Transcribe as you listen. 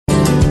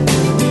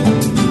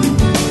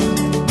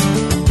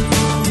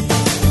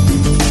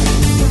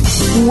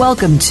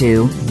Welcome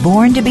to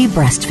Born to be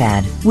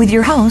Breastfed with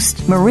your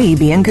host, Marie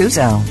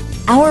Biancuso.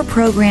 Our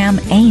program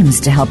aims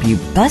to help you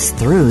bust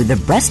through the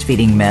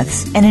breastfeeding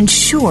myths and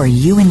ensure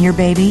you and your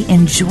baby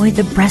enjoy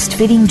the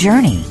breastfeeding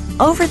journey.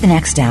 Over the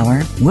next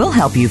hour, we'll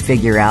help you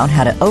figure out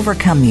how to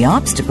overcome the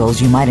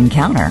obstacles you might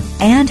encounter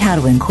and how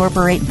to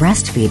incorporate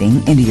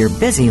breastfeeding into your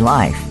busy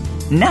life.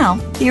 Now,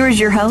 here is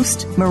your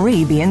host,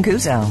 Marie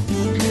Biancuso.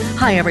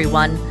 Hi,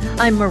 everyone.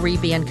 I'm Marie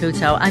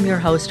Biancuso. I'm your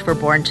host for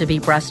Born to be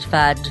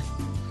Breastfed.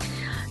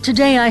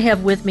 Today, I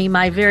have with me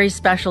my very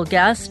special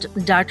guest,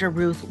 Dr.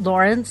 Ruth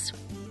Lawrence.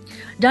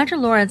 Dr.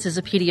 Lawrence is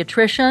a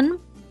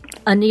pediatrician,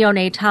 a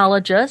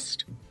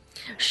neonatologist.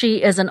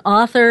 She is an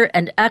author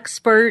and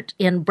expert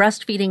in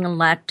breastfeeding and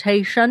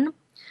lactation.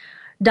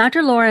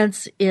 Dr.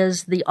 Lawrence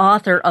is the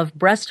author of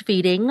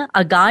Breastfeeding,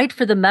 a guide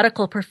for the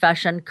medical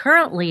profession,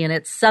 currently in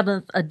its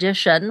 7th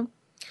edition,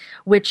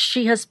 which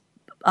she has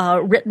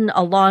written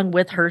along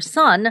with her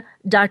son,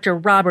 Dr.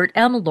 Robert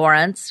M.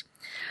 Lawrence.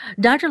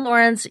 Dr.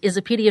 Lawrence is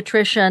a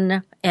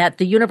pediatrician at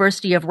the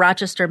University of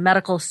Rochester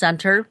Medical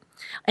Center,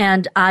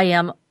 and I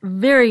am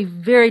very,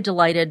 very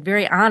delighted,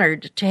 very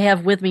honored to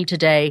have with me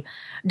today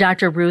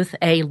Dr. Ruth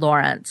A.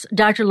 Lawrence.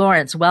 Dr.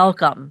 Lawrence,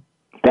 welcome.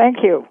 Thank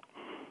you.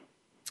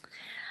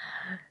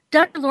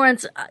 Dr.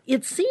 Lawrence,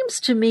 it seems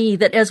to me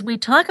that as we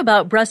talk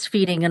about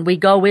breastfeeding and we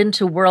go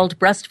into World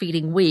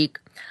Breastfeeding Week,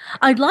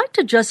 I'd like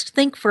to just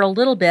think for a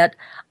little bit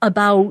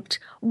about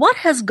what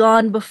has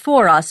gone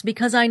before us,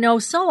 because I know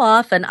so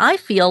often I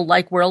feel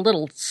like we're a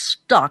little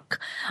stuck.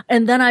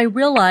 And then I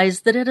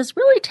realize that it has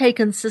really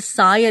taken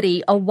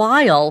society a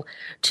while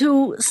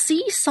to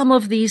see some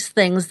of these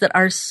things that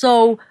are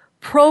so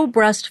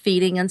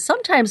pro-breastfeeding, and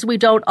sometimes we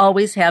don't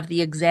always have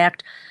the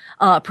exact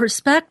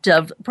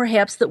perspective,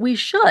 perhaps, that we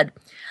should.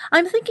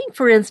 I'm thinking,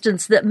 for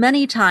instance, that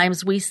many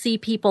times we see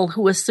people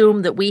who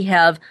assume that we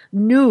have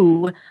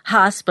new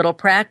hospital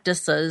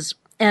practices,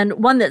 and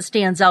one that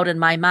stands out in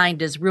my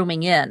mind is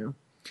rooming in.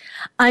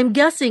 I'm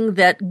guessing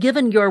that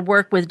given your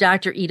work with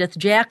Dr. Edith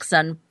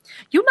Jackson,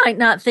 you might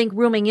not think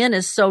rooming in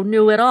is so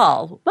new at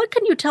all. What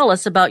can you tell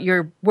us about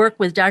your work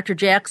with Dr.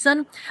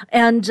 Jackson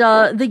and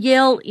the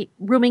Yale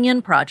Rooming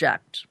In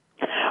Project?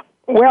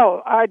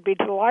 Well, I'd be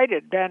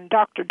delighted. And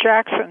Dr.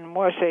 Jackson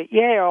was at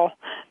Yale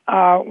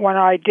when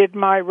I did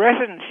my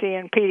residency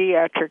in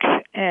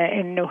pediatrics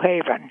in New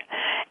Haven.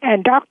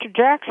 And Dr.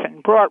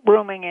 Jackson brought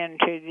rooming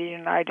into the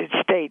United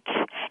States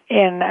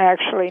in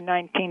actually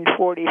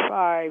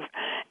 1945.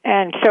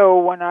 And so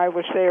when I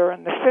was there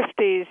in the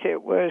 50s,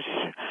 it was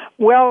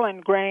well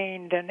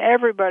ingrained, and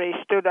everybody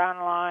stood on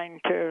line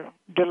to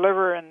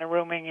deliver in the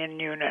rooming in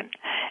unit.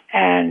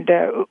 And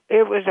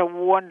it was a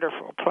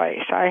wonderful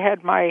place. I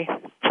had my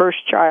first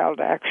child,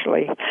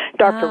 actually,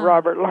 Dr.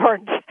 Robert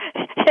Lawrence,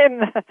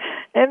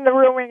 in the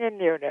rooming in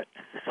unit.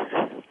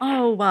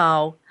 Oh,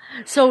 wow.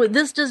 So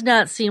this does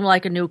not seem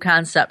like a new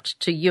concept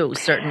to you,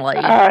 certainly.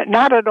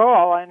 Not at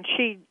all. And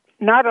she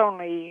not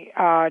only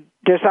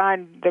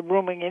designed the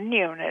rooming in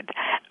unit,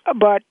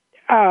 but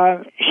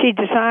she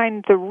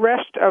designed the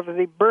rest of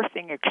the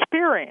birthing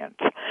experience.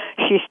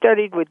 She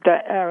studied with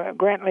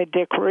Grantley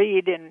Dick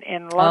Reed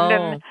in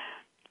London.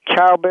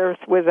 Childbirth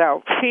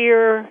Without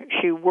Fear.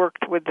 She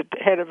worked with the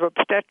head of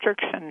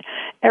obstetrics, and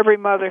every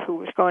mother who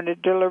was going to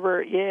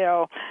deliver at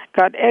Yale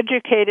got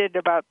educated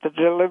about the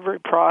delivery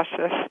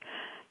process.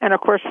 And,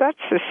 of course, that's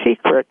the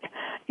secret.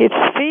 It's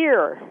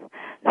fear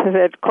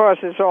that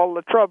causes all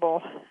the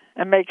trouble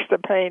and makes the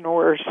pain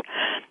worse.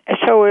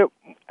 So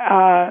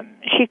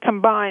she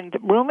combined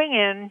rooming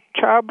in,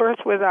 childbirth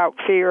without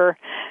fear,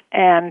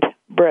 and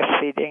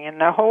breastfeeding. And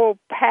the whole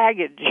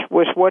package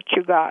was what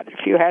you got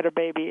if you had a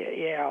baby at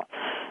Yale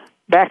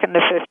back in the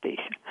 50s.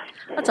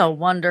 That's a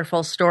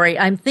wonderful story.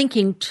 I'm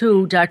thinking,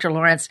 too, Dr.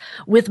 Lawrence,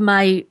 with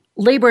my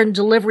labor and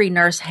delivery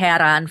nurse hat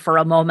on for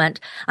a moment,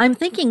 I'm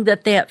thinking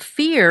that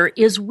fear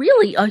is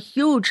really a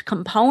huge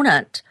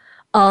component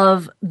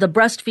of the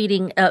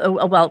breastfeeding,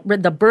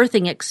 the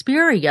birthing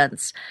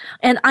experience.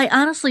 And I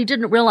honestly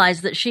didn't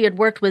realize that she had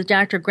worked with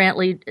Dr.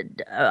 Grantley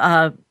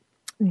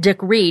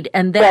Dick Reed,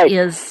 and that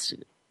is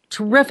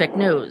terrific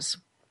news.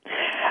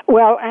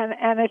 Well,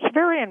 and it's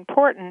very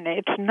important.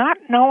 It's not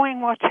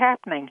knowing what's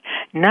happening,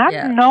 not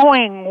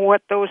knowing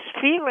what those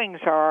feelings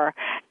are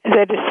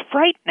that is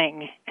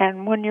frightening.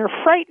 And when you're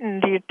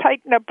frightened, you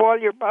tighten up all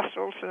your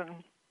muscles and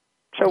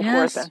so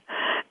forth.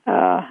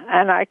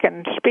 And I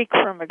can speak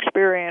from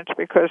experience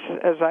because,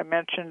 as I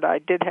mentioned, I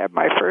did have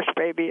my first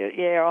baby at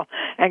Yale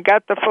and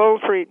got the full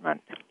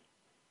treatment.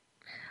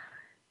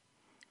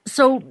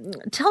 So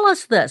tell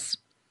us this.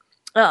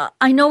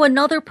 I know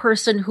another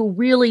person who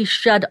really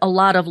shed a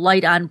lot of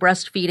light on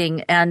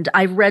breastfeeding, and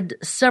I've read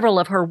several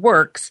of her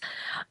works,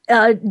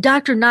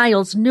 Dr.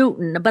 Niles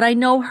Newton, but I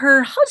know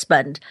her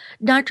husband,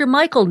 Dr.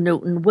 Michael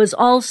Newton, was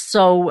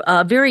also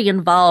very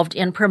involved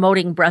in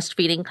promoting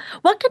breastfeeding.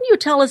 What can you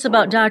tell us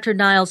about Dr.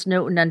 Niles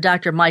Newton and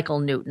Dr. Michael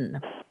Newton?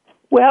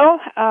 Well,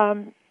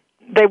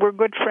 they were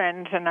good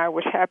friends, and I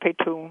was happy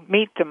to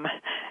meet them.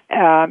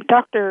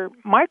 Dr.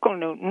 Michael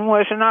Newton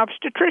was an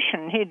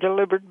obstetrician. He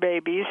delivered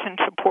babies and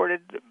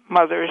supported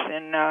mothers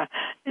in a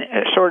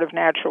sort of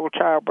natural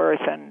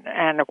childbirth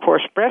and of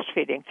course,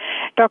 breastfeeding.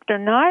 Dr.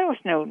 Niles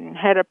Newton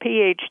had a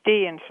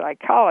Ph.D. in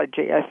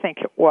psychology, I think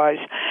it was,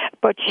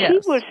 but she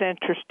was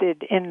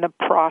interested in the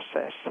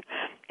process.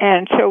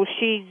 And so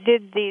she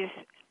did these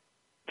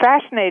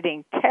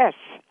fascinating tests.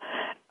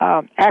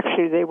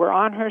 Actually, they were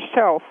on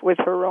herself with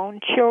her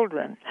own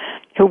children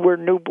who were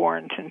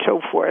newborns and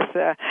so forth.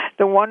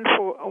 The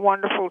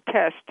wonderful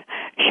test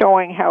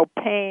showing how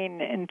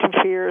pain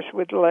interferes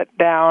with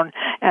letdown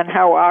and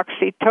how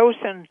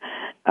oxytocin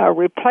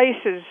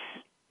replaces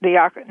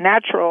the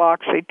natural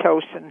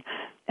oxytocin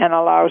and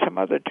allows a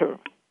mother to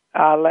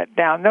let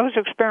down. Those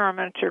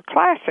experiments are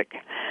classic.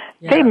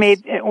 Yes. They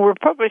were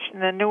published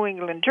in the New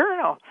England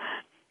Journal,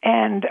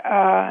 and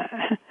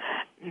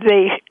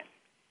they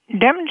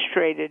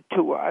demonstrated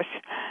to us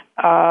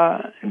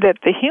that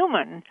the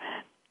human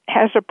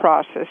has a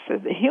process,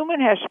 that the human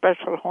has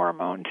special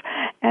hormones,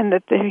 and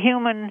that the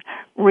human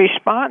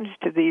responds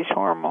to these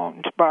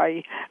hormones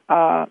by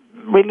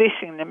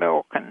releasing the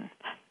milk.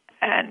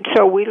 And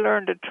so we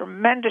learned a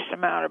tremendous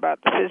amount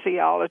about the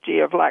physiology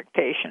of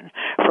lactation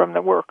from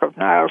the work of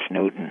Niles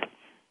Newton.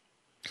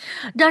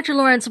 Dr.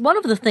 Lawrence, one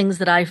of the things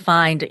that I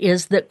find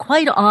is that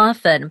quite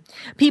often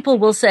people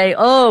will say,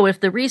 oh, if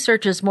the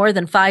research is more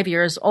than 5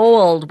 years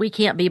old, we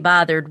can't be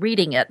bothered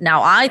reading it.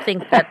 Now, I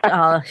think that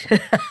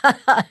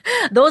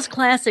those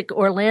classic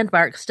or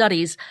landmark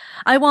studies,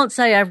 I won't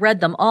say I've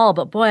read them all,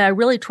 but boy, I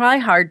really try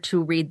hard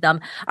to read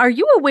them. Are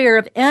you aware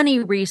of any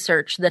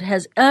research that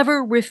has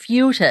ever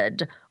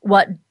refuted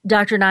what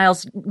Dr.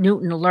 Niles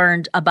Newton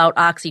learned about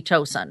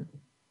oxytocin?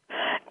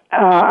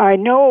 I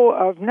know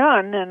of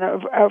none, and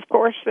of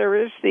course there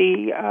is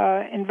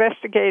the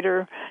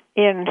investigator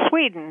in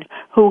Sweden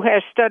who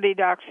has studied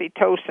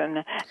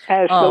oxytocin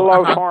as the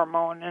love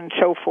hormone and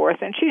so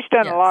forth, and she's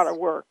done a lot of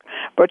work,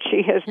 but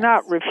she has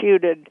not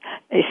refuted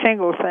a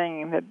single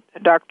thing that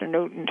Dr.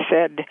 Newton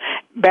said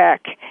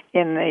back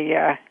in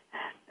the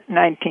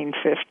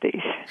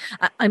 1950s.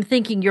 I'm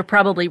thinking you're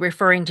probably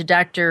referring to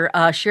Dr.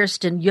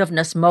 Kirsten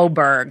Juvnes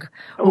Moberg,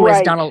 who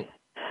has done a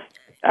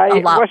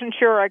wasn't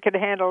sure I could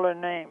handle her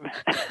name.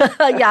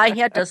 Yeah, I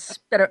had to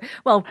spit her.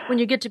 Well, when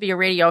you get to be a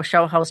radio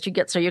show host, you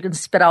can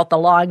spit out the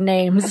long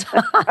names.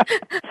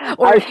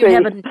 Or if you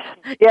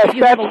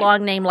have a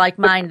long name like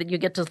mine, then you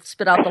get to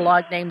spit out the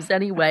long names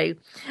anyway.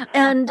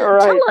 And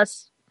tell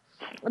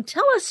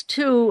us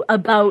too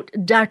about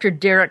Dr.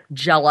 Derek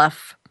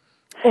Jelliff,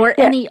 or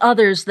any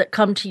others that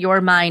come to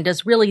your mind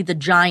as really the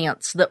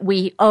giants that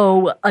we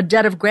owe a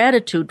debt of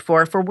gratitude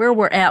for where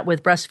we're at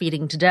with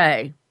breastfeeding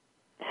today.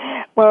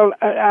 Well,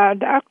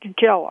 Dr.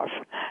 Jelliff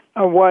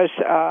was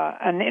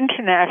an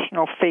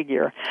international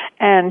figure,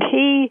 and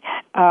he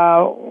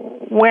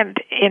went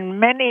in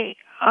many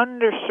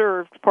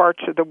underserved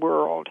parts of the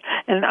world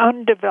and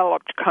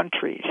undeveloped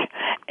countries,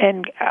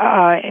 and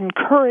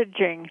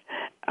encouraging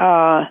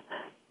the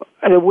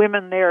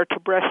women there to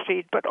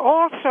breastfeed, but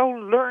also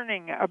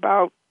learning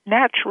about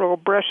natural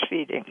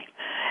breastfeeding.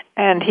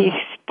 And he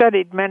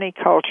studied many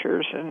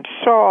cultures and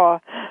saw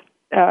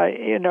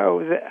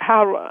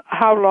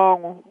how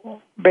long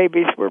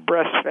babies were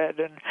breastfed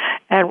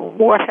and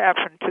what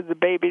happened to the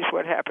babies,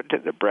 what happened to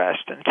the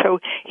breast. And so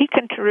he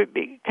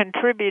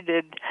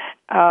contributed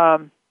a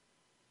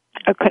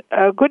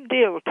good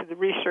deal to the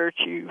research.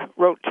 He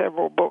wrote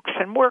several books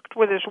and worked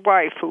with his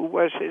wife, who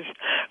was his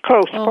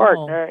close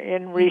partner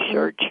in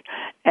research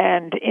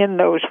and in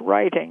those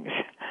writings.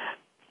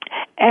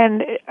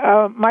 And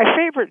my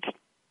favorite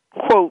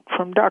quote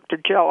from Dr.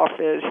 Jelliff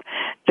is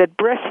that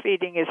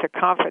breastfeeding is a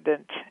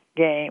confidence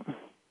game.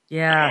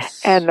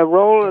 Yes. And the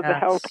role of the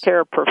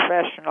healthcare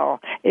professional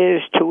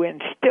is to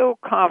instill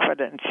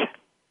confidence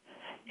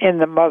in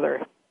the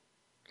mother.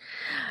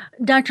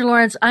 Dr.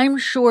 Lawrence, I'm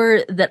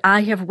sure that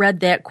I have read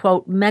that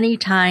quote many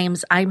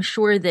times. I'm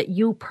sure that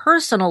you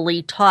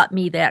personally taught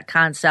me that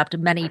concept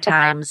many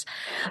times,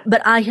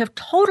 but I have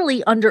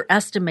totally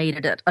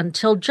underestimated it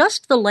until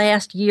just the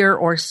last year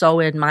or so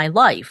in my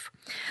life.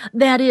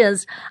 That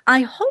is,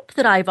 I hope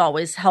that I've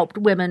always helped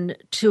women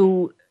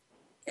to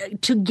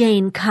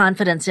gain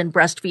confidence in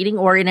breastfeeding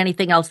or in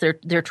anything else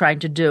they're trying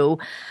to do.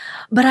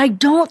 But I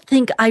don't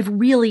think I've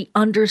really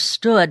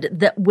understood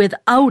that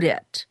without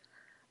it,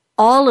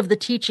 all of the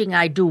teaching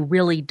I do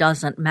really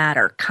doesn't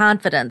matter.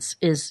 Confidence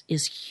is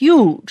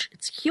huge.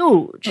 It's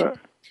huge.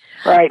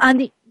 Right.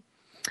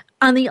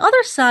 On the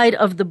other side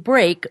of the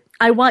break,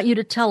 I want you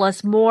to tell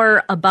us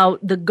more about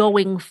the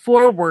going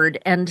forward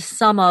and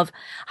some of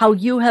how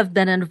you have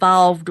been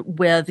involved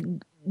with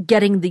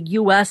getting the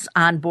U.S.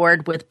 on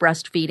board with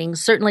breastfeeding.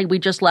 Certainly, we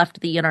just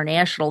left the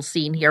international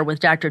scene here with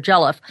Dr.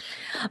 Jelliff.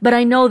 But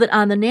I know that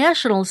on the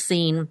national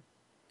scene,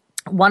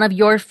 one of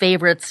your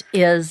favorites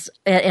is,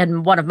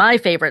 and one of my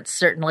favorites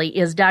certainly,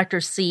 is Dr.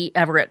 C.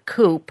 Everett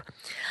Koop.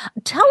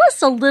 Tell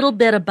us a little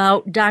bit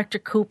about Dr.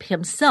 Koop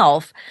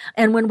himself,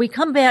 and when we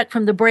come back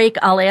from the break,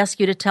 I'll ask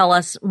you to tell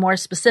us more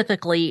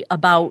specifically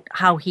about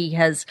how he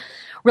has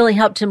really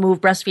helped to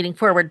move breastfeeding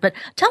forward. But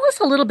tell us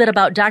a little bit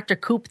about Dr.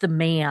 Koop, the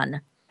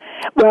man.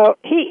 Well,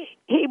 he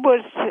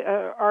was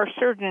our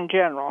Surgeon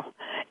General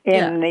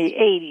in the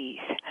 80s,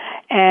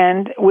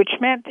 and which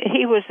meant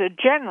he was a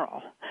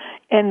general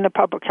in the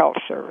public health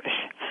service.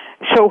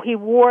 So he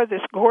wore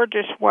this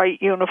gorgeous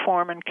white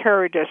uniform and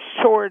carried a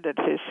sword at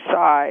his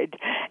side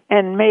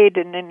and made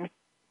an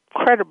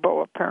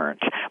incredible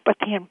appearance. But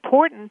the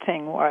important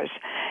thing was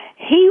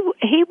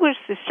he was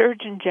the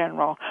Surgeon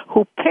General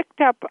who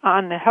picked up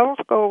on the health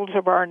goals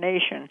of our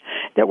nation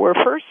that were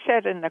first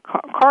set in the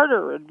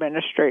Carter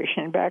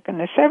administration back in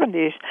the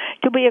 70s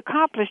to be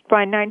accomplished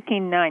by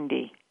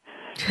 1990.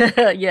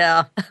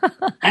 Yeah.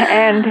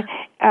 And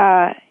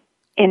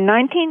in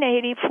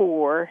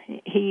 1984,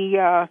 he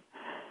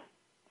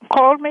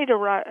called me to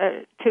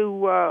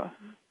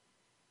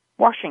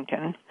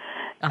Washington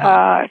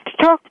to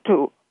talk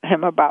to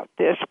him about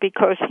this,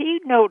 because he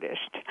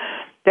noticed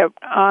that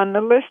on the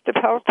list of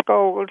health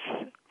goals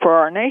for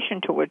our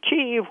nation to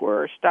achieve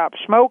were stop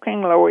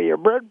smoking, lower your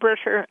blood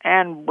pressure,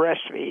 and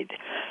breastfeed.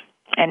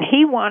 And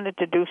he wanted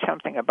to do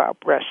something about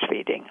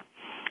breastfeeding.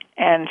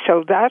 And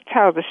so that's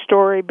how the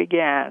story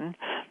began.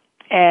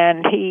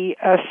 And he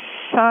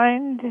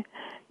assigned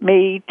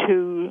me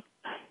to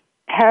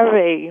have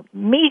a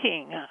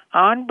meeting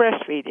on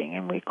breastfeeding,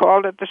 and we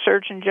called it the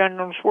Surgeon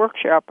General's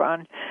Workshop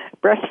on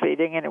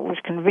Breastfeeding, and it was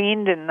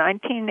convened in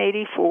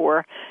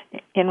 1984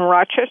 in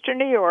Rochester,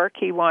 New York.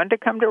 He wanted to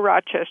come to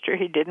Rochester.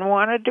 He didn't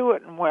want to do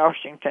it in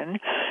Washington.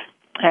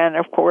 And,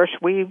 of course,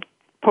 we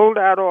pulled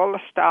out all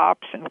the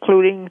stops,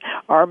 including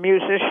our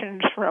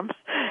musicians from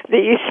the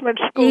Eastman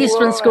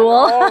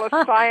School. And all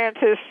the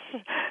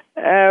scientists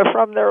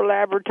from their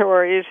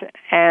laboratories,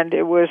 and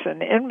it was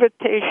an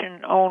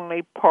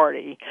invitation-only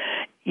party.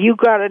 You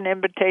got an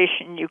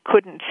invitation. You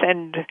couldn't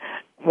send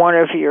one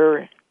of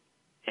your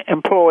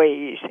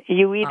employees.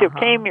 You either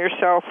came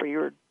yourself or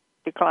you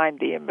declined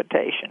the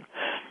invitation.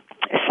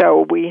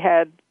 So we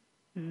had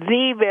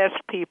the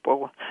best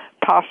people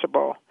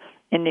possible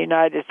in the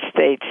United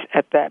States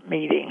at that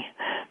meeting.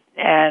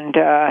 And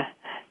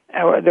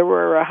there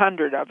were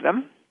 100 of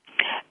them.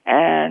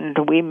 And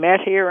we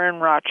met here in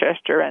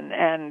Rochester,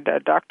 and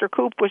Dr.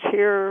 Koop was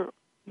here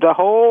the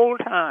whole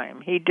time.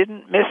 He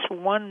didn't miss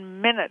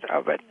 1 minute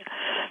of it.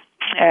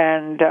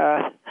 And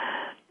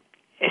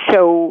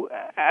so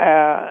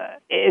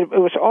it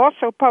was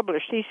also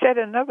published. He said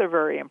another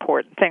very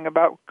important thing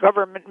about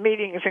government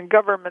meetings and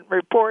government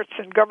reports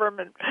and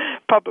government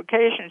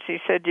publications. He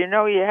said, you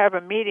have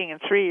a meeting and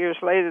 3 years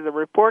later the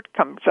report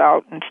comes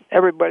out and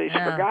everybody's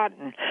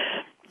forgotten.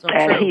 So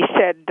and true. He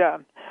said,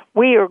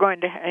 we are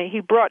going to,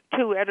 he brought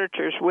 2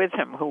 editors with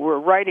him who were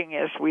writing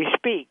as we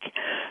speak.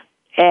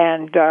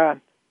 And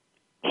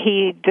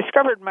he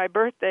discovered my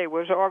birthday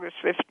was August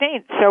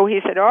 15th. So he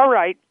said, all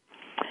right,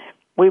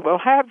 we will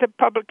have the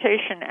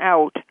publication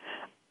out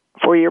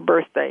for your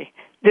birthday.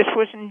 This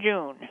was in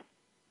June.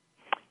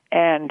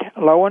 And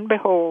lo and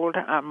behold,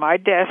 on my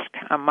desk,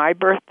 on my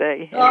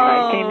birthday in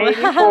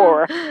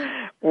 1984,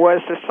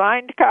 was a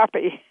signed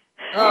copy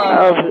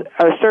of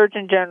a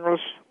Surgeon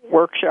General's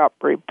Workshop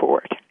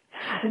report.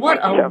 What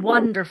a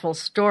wonderful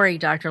story,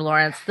 Dr.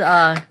 Lawrence.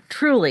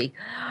 Truly.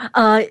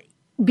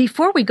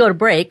 Before we go to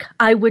break,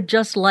 I would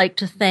just like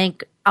to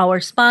thank our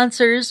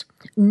sponsors,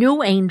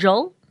 New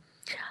Angel.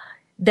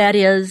 That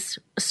is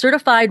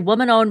certified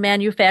woman-owned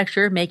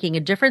manufacturer making a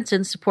difference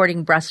in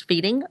supporting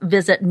breastfeeding.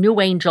 Visit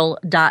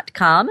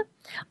newangel.com.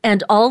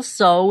 And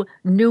also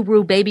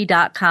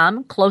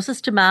newroobaby.com,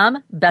 closest to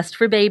mom, best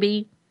for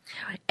baby.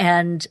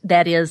 And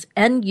that is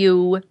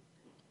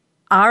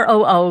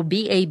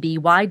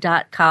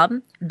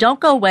newroobaby.com. Don't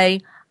go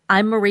away.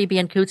 I'm Marie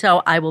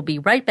Biancuzzo. I will be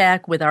right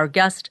back with our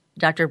guest,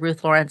 Dr.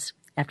 Ruth Lawrence,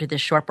 after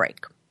this short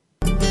break.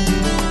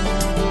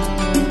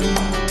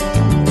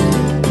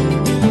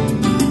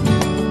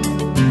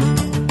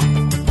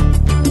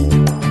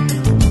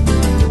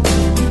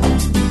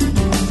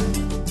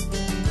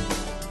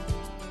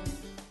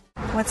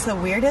 What's the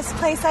weirdest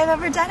place I've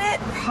ever done it?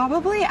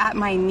 Probably at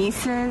my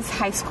niece's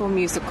high school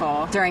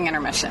musical during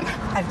intermission.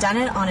 I've done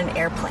it on an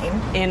airplane.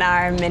 In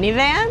our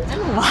minivan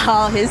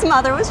while his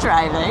mother was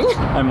driving.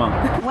 Hi,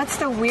 Mom. What's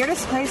the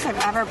weirdest place I've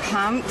ever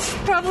pumped?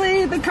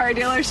 Probably the car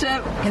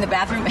dealership. In the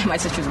bathroom at my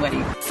sister's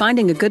wedding.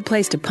 Finding a good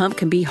place to pump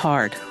can be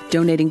hard.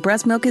 Donating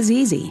breast milk is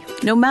easy.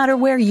 No matter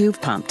where you've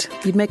pumped,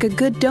 you'd make a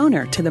good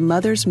donor to the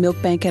Mother's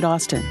Milk Bank at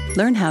Austin.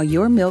 Learn how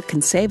your milk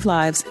can save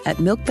lives at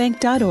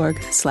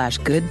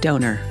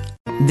milkbank.org/gooddonor.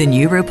 The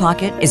Nuru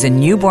Pocket is a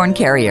newborn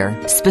carrier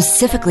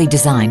specifically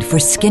designed for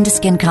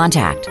skin-to-skin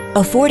contact,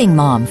 affording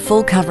mom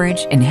full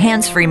coverage and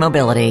hands-free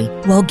mobility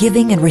while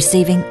giving and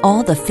receiving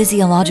all the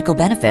physiological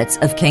benefits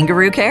of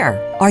kangaroo care.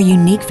 Our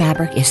unique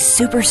fabric is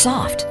super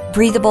soft,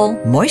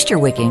 breathable,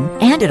 moisture-wicking,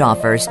 and it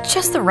offers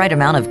just the right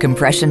amount of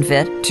compression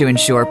fit to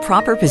ensure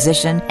proper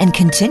position and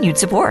continued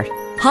support.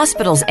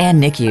 Hospitals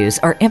and NICUs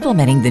are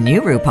implementing the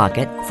Nuru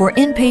Pocket for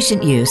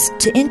inpatient use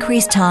to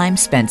increase time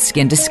spent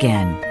skin to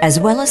skin, as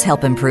well as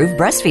help improve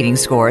breastfeeding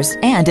scores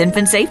and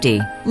infant safety.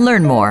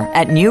 Learn more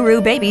at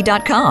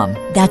NuruBaby.com.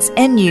 That's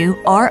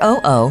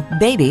NUROO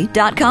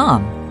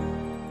baby.com.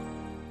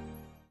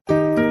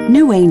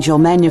 New Angel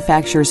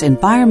manufactures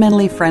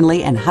environmentally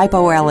friendly and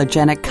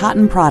hypoallergenic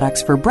cotton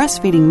products for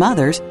breastfeeding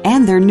mothers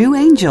and their new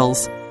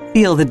angels.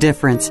 Feel the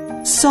difference.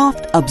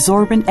 Soft,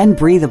 absorbent, and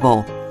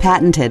breathable.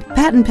 Patented,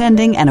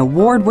 patent-pending, and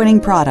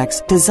award-winning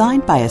products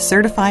designed by a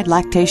certified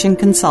lactation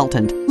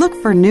consultant. Look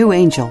for New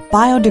Angel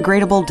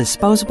biodegradable,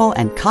 disposable,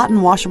 and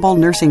cotton-washable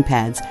nursing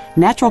pads,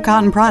 natural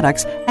cotton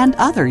products, and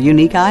other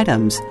unique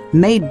items.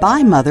 Made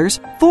by mothers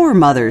for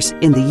mothers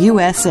in the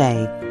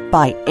USA.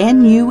 By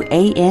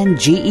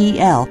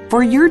NUANGEL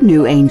for your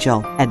New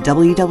Angel at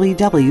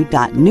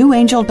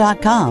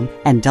www.newangel.com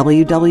and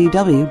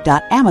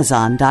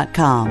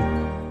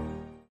www.amazon.com.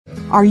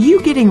 Are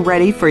you getting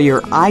ready for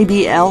your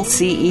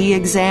IBLCE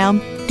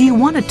exam? Do you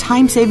want a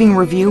time-saving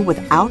review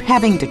without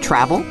having to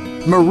travel?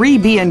 Marie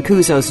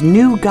Biancuzzo's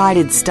new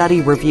guided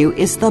study review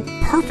is the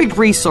perfect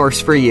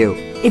resource for you.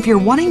 If you're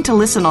wanting to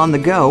listen on the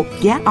go,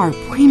 get our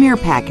Premier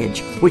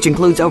Package, which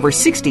includes over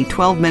 60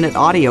 12-minute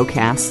audio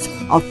casts,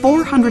 a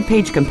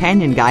 400-page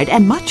companion guide,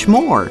 and much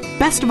more.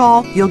 Best of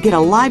all, you'll get a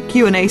live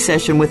Q&A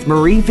session with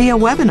Marie via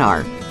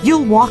webinar.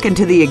 You'll walk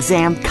into the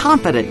exam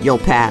confident you'll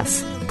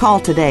pass. Call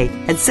today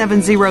at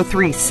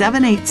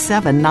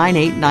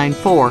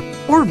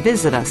 703-787-9894 or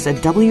visit us at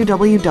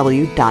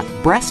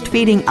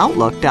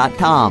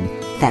www.breastfeedingoutlook.com.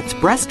 That's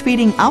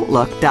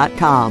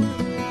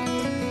breastfeedingoutlook.com.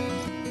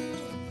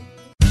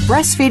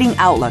 Breastfeeding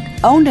Outlook,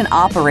 owned and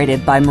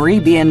operated by Marie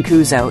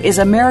Biancuzzo, is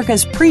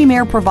America's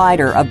premier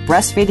provider of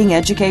breastfeeding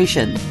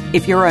education.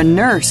 If you're a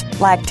nurse,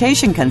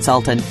 lactation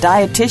consultant,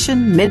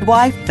 dietitian,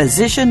 midwife,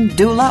 physician,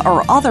 doula,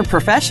 or other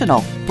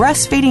professional,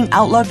 Breastfeeding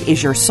Outlook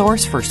is your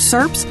source for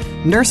CERPs,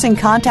 nursing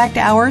contact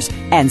hours,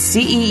 and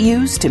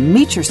CEUs to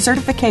meet your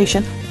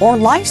certification or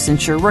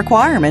licensure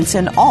requirements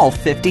in all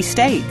 50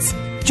 states.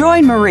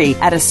 Join Marie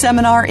at a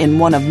seminar in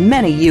one of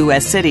many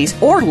U.S. cities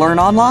or learn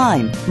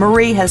online.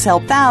 Marie has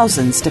helped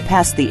thousands to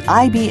pass the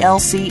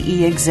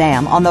IBLCE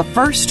exam on the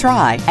first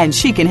try, and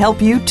she can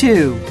help you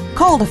too.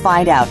 Call to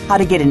find out how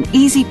to get an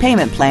easy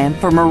payment plan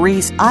for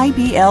Marie's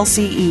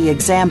IBLCE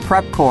exam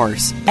prep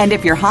course. And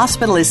if your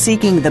hospital is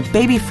seeking the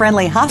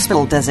baby-friendly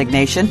hospital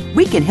designation,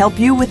 we can help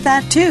you with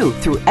that too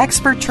through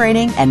expert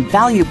training and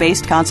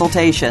value-based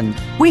consultation.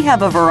 We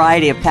have a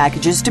variety of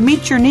packages to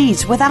meet your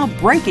needs without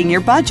breaking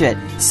your budget.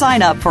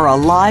 Sign up for a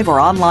live or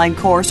online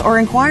course or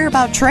inquire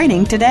about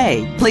training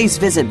today. Please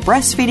visit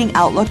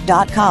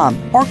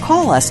breastfeedingoutlook.com or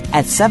call us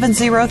at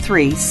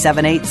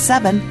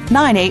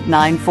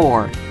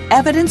 703-787-9894.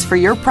 Evidence for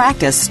your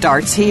practice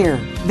starts here.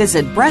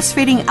 Visit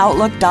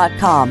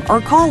breastfeedingoutlook.com or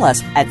call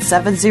us at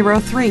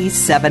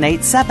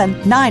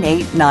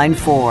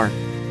 703-787-9894.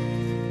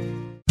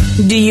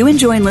 Do you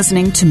enjoy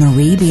listening to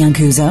Marie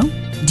Biancuzzo?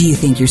 Do you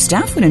think your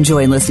staff would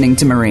enjoy listening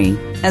to Marie?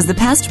 As the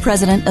past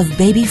president of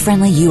Baby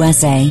Friendly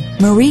USA,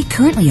 Marie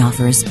currently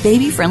offers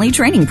baby-friendly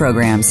training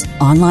programs,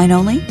 online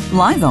only,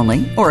 live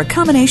only, or a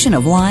combination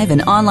of live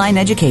and online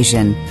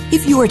education.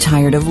 If you are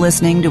tired of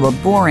listening to a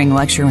boring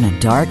lecture in a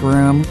dark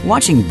room,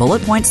 watching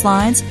bullet point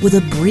slides with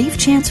a brief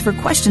chance for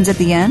questions at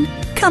the end,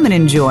 come and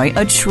enjoy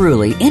a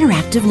truly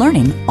interactive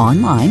learning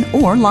online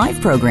or live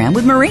program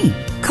with Marie.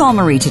 Call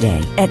Marie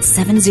today at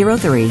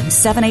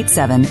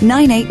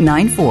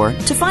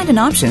 703-787-9894 to find an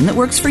option that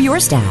works for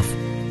your staff.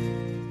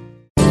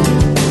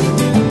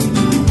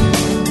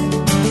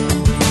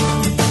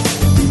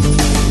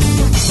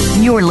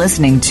 You're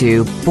listening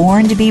to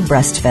Born to be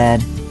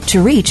Breastfed.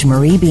 To reach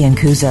Marie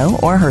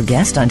Biancuzzo or her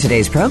guest on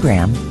today's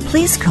program,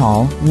 please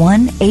call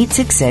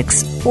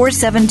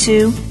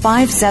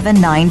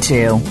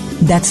 1-866-472-5792.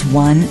 That's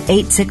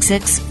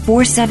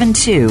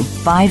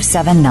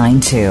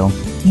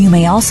 1-866-472-5792. You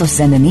may also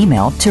send an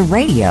email to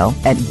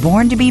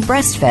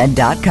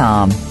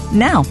radio@borntobebreastfed.com.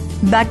 Now,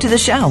 back to the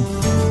show.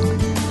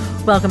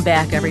 Welcome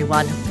back,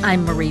 everyone.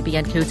 I'm Marie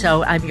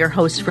Biancuzzo. I'm your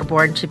host for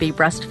Born to be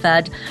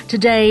Breastfed.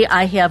 Today,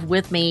 I have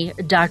with me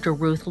Dr.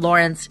 Ruth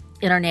Lawrence,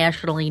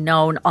 internationally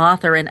known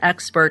author and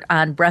expert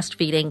on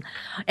breastfeeding,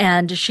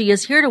 and she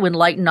is here to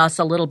enlighten us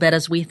a little bit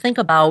as we think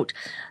about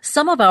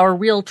some of our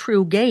real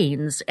true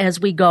gains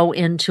as we go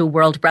into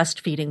World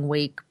Breastfeeding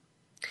Week.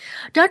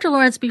 Dr.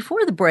 Lawrence,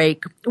 before the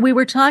break, we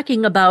were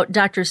talking about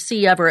Dr.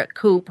 C. Everett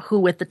Koop,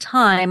 who at the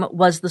time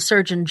was the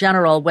Surgeon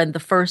General when the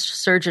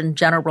first Surgeon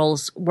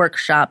General's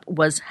workshop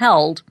was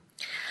held.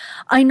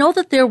 I know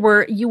that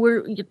you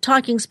were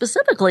talking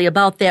specifically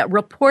about that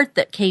report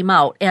that came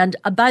out. And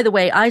by the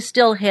way, I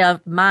still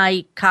have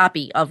my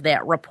copy of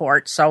that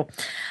report. So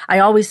I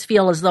always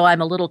feel as though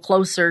I'm a little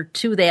closer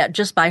to that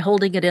just by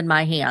holding it in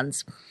my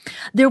hands.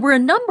 There were a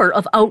number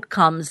of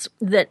outcomes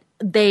that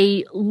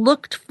they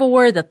looked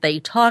for, that they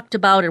talked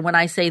about. And when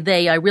I say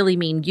they, I really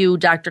mean you,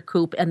 Dr.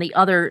 Koop, and the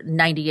other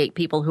 98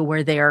 people who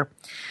were there.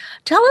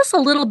 Tell us a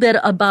little bit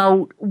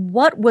about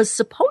what was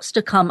supposed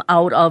to come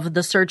out of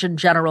the Surgeon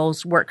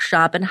General's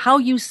workshop and how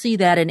you see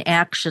that in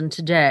action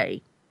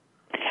today.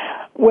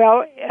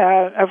 Well,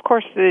 of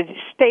course, the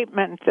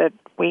statement that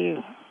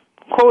we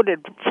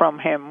quoted from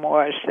him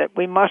was that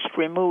we must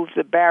remove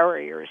the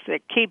barriers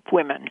that keep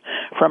women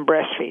from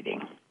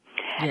breastfeeding.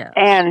 Yes.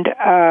 And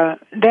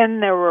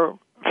then there were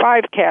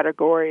 5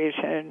 categories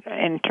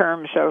in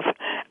terms of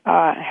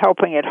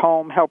helping at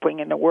home, helping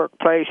in the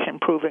workplace,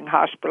 improving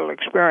hospital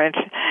experience,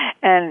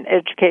 and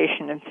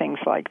education and things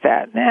like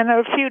that. And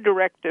a few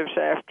directives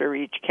after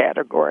each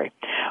category.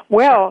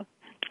 Well,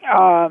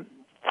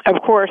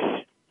 of course,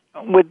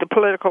 with the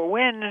political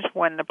winds,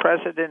 when the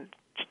president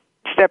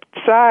stepped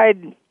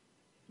aside,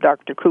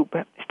 Dr. Koop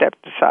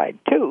stepped aside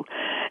too.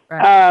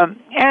 Right.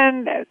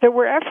 And there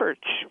were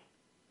efforts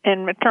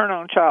in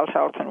maternal and child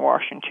health in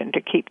Washington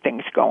to keep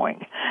things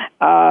going.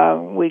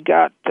 We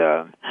got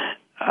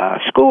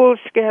schools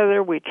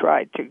together. We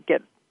tried to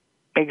get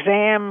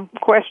exam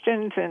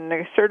questions and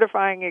the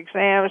certifying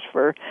exams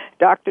for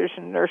doctors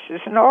and nurses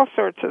and all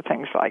sorts of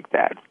things like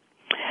that.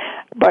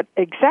 But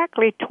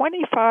exactly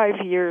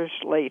 25 years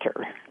later,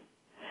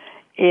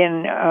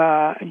 in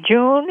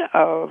June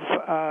of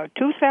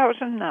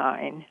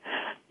 2009,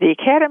 the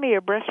Academy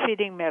of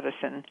Breastfeeding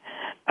Medicine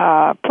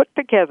put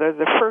together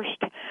the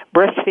first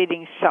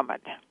breastfeeding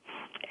summit,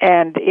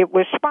 and it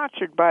was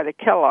sponsored by the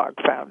Kellogg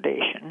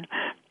Foundation.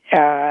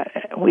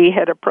 We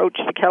had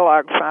approached the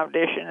Kellogg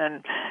Foundation,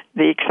 and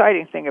the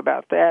exciting thing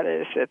about that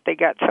is that they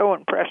got so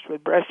impressed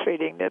with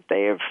breastfeeding that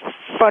they have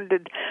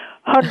funded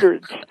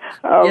hundreds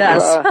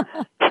of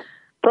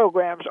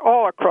programs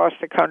all across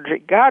the country.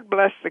 God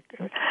bless the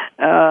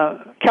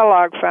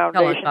Kellogg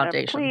Foundation.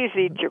 And please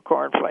eat your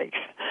cornflakes.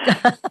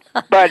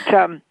 But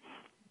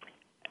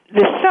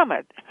the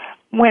summit,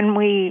 when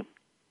we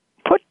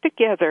put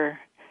together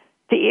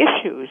the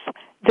issues,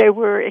 they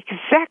were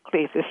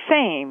exactly the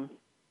same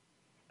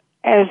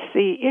as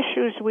the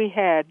issues we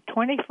had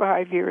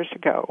 25 years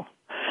ago.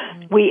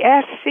 Mm-hmm. We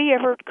asked C.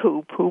 Everett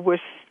Koop, who was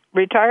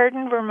retired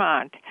in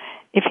Vermont,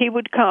 if he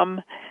would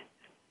come,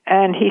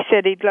 and he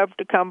said he'd love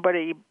to come, but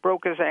he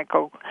broke his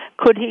ankle.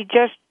 Could he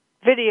just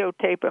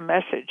videotape a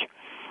message?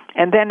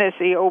 And then, as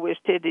he always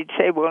did, he'd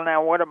say, well,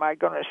 now what am I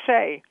going to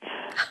say?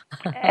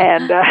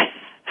 And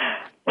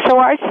so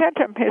I sent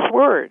him his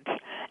words,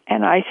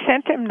 and I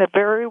sent him the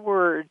very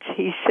words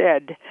he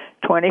said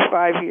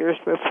 25 years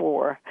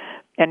before.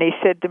 And he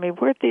said to me,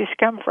 where'd these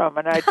come from?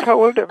 And I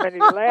told him, and he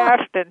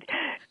laughed. And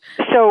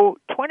so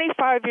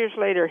 25 years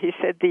later, he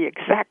said the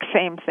exact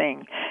same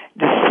thing,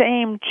 the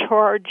same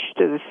charge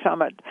to the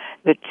summit,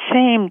 the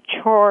same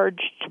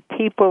charge to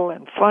people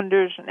and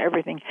funders and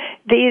everything.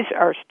 These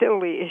are still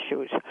the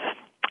issues.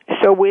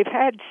 So we've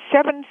had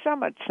 7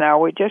 summits now.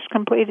 We just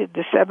completed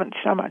the 7th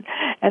summit.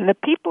 And the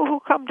people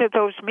who come to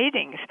those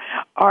meetings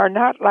are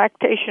not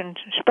lactation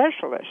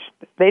specialists.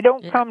 They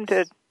don't come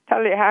to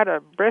tell you how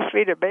to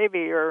breastfeed a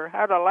baby or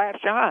how to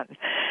latch on.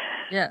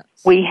 Yes.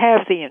 We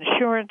have the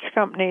insurance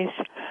companies,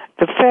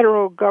 the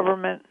federal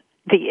government,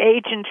 the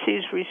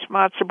agencies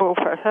responsible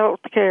for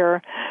health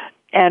care,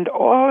 and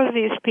all of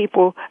these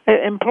people,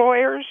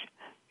 employers,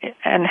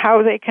 and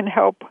how they can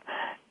help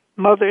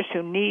mothers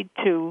who need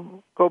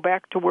to go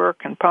back to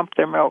work and pump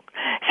their milk.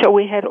 So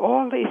we had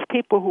all these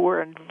people who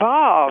were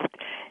involved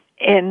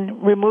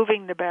in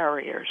removing the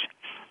barriers.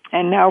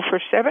 And now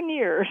for 7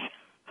 years,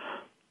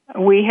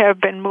 we have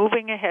been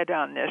moving ahead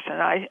on this,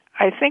 and I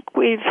think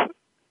we've,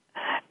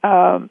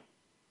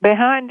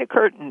 behind the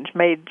curtains,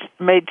 made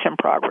some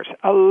progress.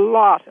 A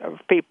lot of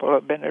people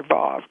have been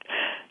involved.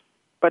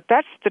 But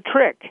that's the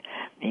trick.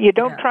 You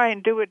don't try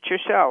and do it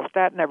yourself.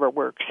 That never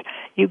works.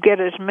 You get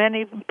as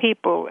many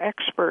people,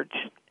 experts,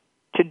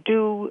 to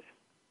do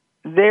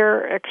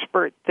their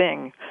expert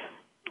thing.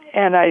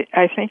 And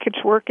I think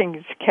it's working.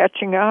 It's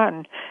catching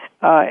on.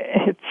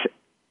 It's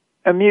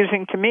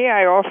amusing to me.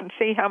 I often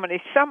see how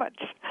many summits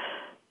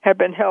have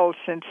been held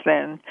since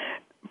then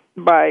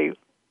by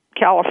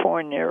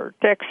California or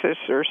Texas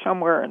or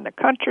somewhere in the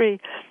country,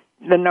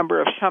 the number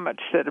of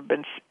summits that have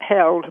been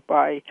held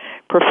by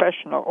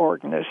professional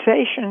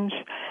organizations.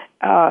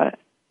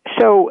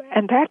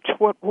 And that's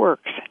what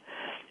works.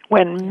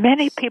 When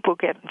many people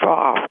get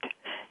involved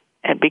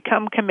and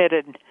become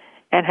committed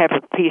and have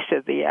a piece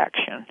of the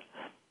action.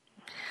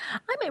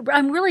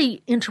 I'm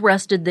really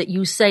interested that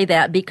you say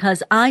that,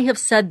 because I have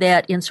said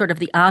that in sort of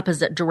the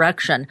opposite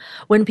direction.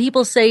 When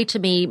people say to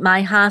me,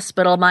 my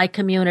hospital, my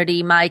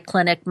community, my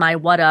clinic, my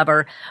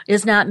whatever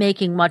is not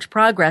making much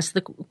progress,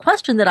 the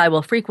question that I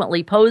will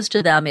frequently pose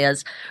to them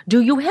is,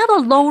 do you have a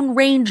Lone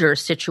Ranger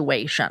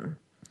situation?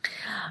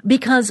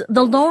 because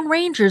the Lone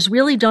Rangers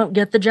really don't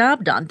get the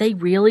job done. They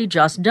really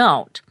just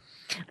don't.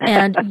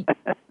 And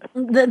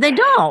they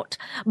don't.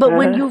 But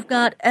when you've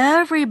got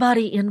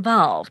everybody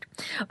involved,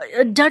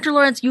 Dr.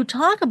 Lawrence, you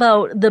talk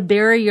about the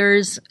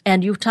barriers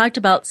and you've talked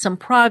about some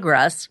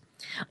progress.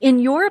 In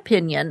your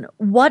opinion,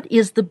 what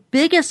is the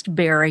biggest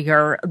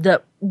barrier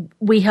that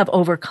we have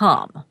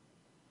overcome?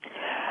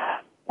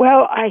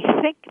 Well, I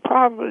think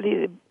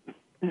probably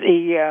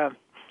the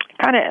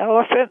kind of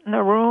elephant in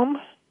the room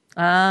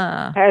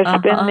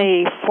has been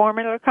the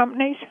formula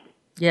companies.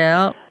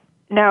 Yeah.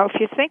 Now, if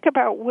you think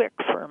about WIC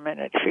for a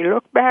minute, if you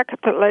look back at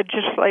the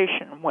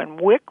legislation, when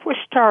WIC was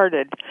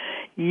started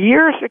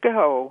years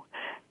ago,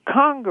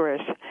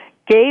 Congress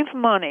gave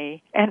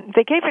money, and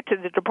they gave it to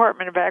the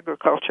Department of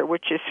Agriculture,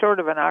 which is sort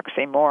of an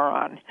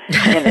oxymoron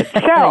in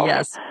itself.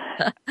 Yes.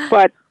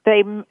 But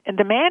the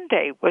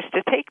mandate was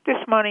to take this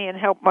money and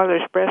help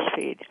mothers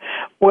breastfeed.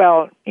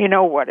 Well, you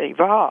know what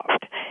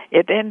evolved.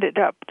 It ended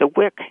up the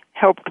WIC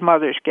helped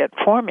mothers get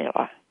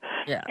formula.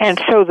 Yes.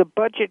 And so the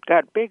budget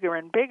got bigger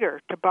and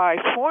bigger to buy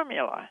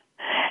formula.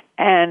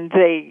 And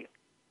the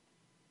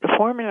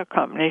formula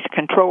companies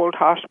controlled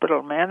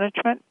hospital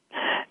management,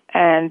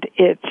 and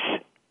it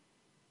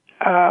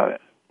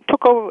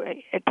took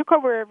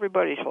over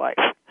everybody's life.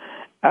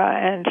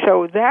 And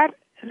so that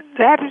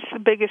is the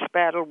biggest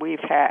battle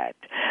we've had.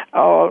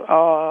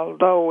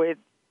 Although it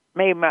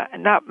may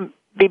not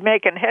be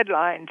making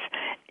headlines,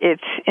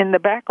 it's in the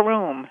back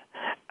room.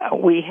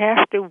 We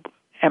have to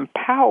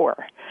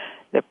empower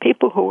the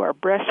people who are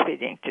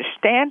breastfeeding to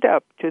stand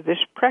up to this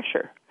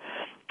pressure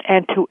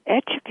and to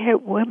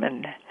educate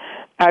women.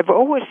 I've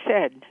always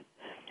said,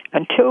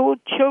 until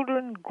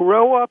children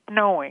grow up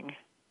knowing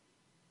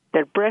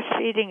that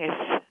breastfeeding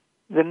is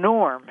the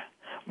norm,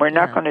 we're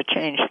not going to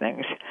change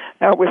things.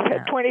 Now, we've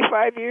had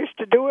 25 years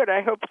to do it.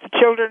 I hope the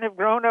children have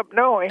grown up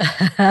knowing.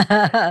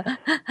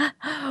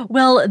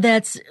 Well,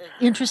 that's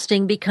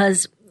interesting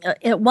because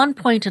at one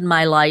point in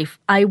my life,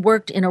 I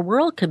worked in a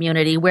rural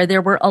community where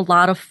there were a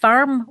lot of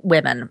farm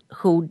women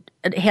who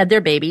had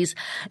their babies.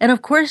 And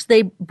of course,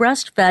 they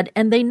breastfed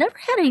and they never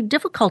had any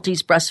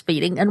difficulties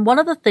breastfeeding. And one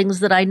of the things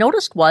that I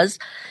noticed was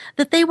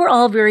that they were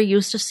all very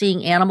used to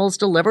seeing animals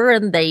deliver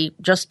and they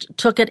just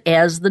took it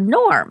as the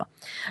norm.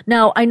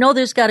 Now, I know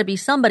there's got to be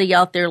somebody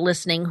out there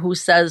listening who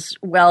says,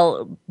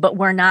 well, but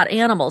we're not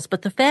animals.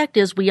 But the fact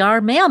is we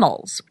are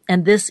mammals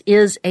and this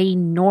is a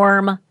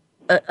norm.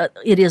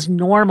 It is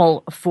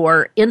normal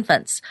for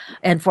infants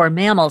and for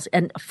mammals,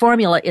 and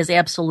formula is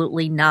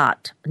absolutely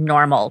not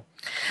normal.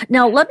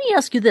 Now, let me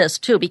ask you this,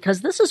 too,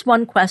 because this is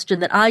one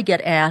question that I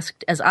get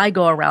asked as I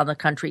go around the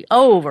country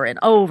over and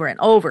over and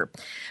over.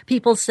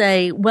 People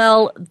say,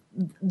 well,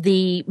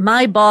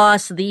 my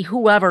boss, the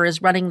whoever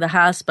is running the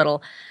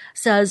hospital,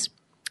 says,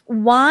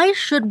 why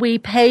should we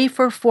pay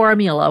for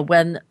formula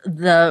when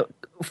the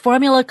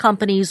formula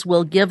companies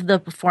will give the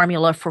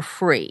formula for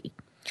free?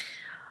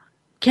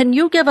 Can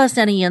you give us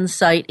any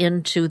insight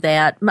into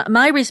that?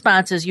 My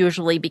response is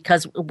usually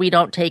because we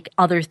don't take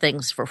other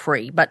things for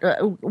free. But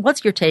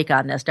what's your take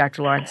on this,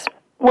 Dr. Lawrence?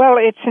 Well,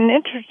 it's an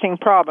interesting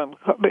problem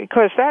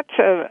because that's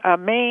a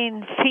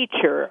main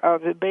feature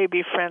of the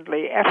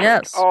baby-friendly effort.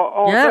 Yes.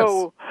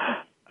 Although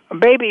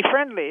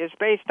baby-friendly is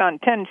based on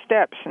 10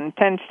 steps, and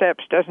 10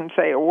 steps doesn't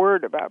say a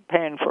word about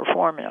paying for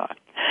formula.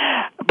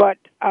 But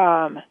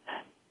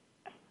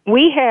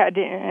we had,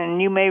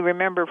 and you may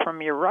remember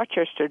from your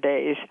Rochester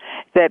days,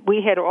 that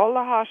we had all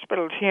the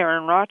hospitals here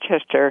in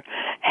Rochester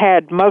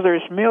had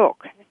mother's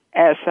milk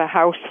as the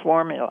house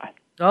formula.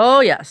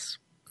 Oh, yes.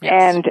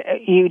 And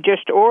you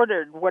just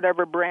ordered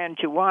whatever brand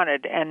you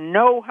wanted, and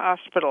no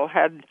hospital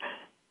had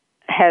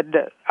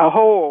a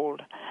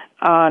hold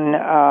on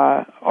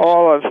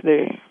all of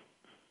the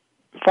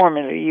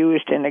formula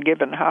used in a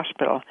given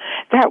hospital.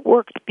 That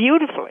worked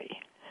beautifully,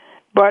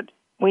 but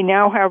we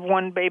now have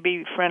one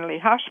baby-friendly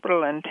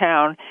hospital in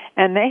town,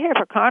 and they have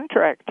a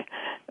contract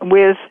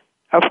with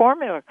a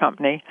formula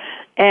company.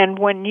 And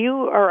when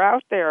you are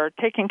out there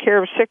taking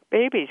care of sick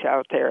babies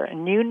out there,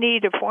 and you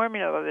need a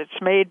formula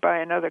that's made by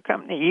another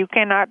company, you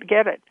cannot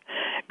get it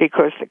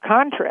because the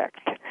contract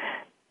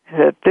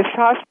that this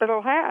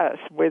hospital has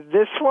with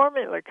this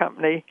formula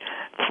company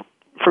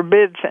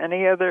forbids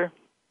any other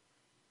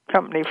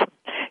company.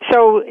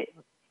 So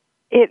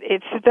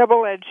it's a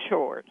double-edged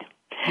sword.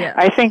 Yes.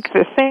 I think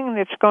the thing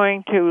that's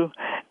going to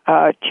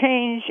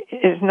change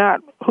is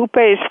not who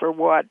pays for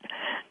what,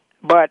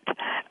 but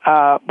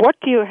what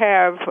do you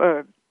have?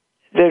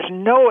 There's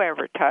no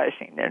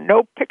advertising. There are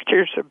no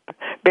pictures of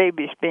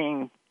babies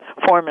being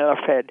formula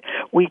fed.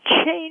 We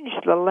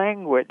changed the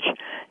language,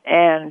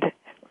 and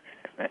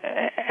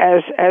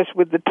as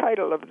with the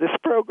title of this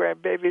program,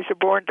 Babies Are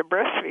Born to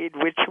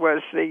Breastfeed, which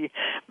was the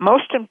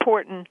most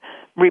important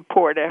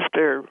report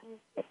after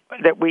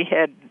that we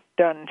had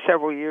done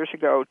several years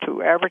ago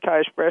to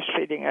advertise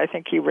breastfeeding. I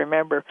think you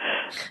remember.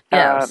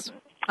 Yes,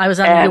 I was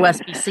on the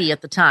USBC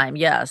at the time.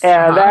 Yes,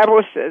 that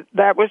was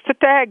the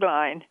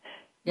tagline.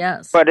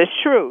 Yes, but it's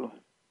true.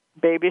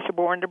 babies are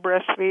born to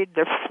breastfeed.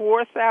 There are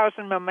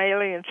 4,000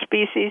 mammalian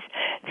species.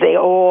 They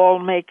all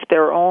make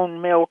their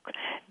own milk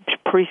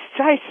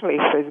precisely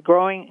for the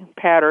growing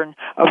pattern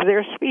of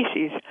their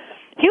species.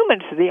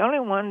 Humans are the only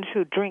ones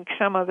who drink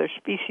some other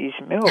species'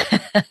 milk.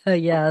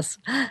 Yes.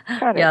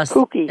 Kind of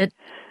kooky.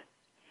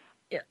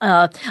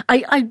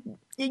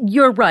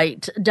 You're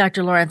right,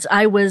 Dr. Lawrence.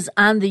 I was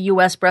on the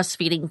U.S.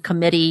 Breastfeeding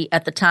Committee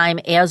at the time,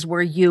 as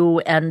were you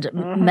and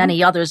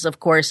many others, of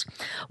course,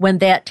 when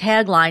that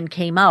tagline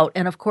came out.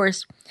 And, of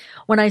course,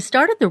 when I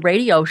started the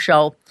radio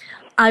show,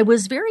 I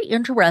was very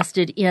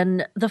interested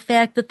in the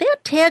fact that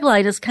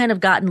tagline has kind of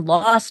gotten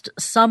lost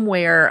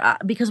somewhere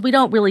because we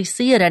don't really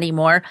see it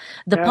anymore.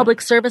 The public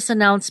service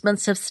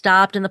announcements have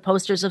stopped and the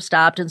posters have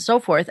stopped and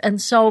so forth.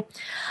 And so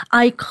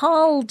I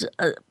called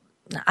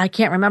I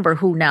can't remember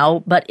who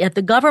now, but at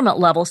the government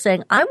level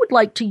saying, I would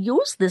like to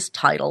use this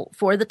title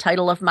for the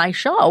title of my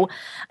show.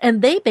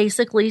 And they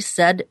basically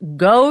said,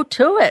 go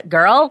to it,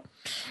 girl.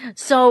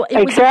 So it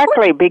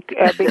exactly,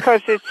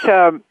 because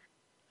it's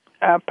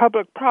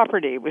public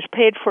property. It was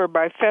paid for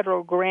by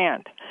federal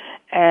grant.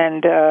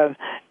 And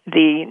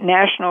the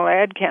National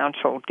Ad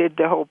Council did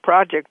the whole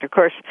project. Of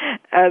course,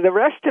 the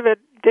rest of it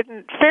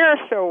didn't fare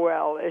so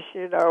well, as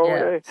you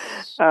know.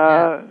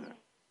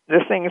 The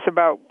things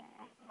about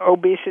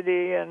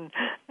obesity and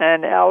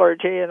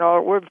allergy and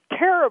all were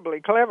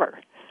terribly clever,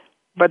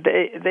 but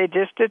they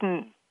just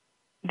didn't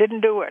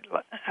do it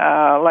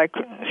like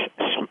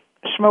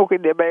Smokey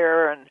the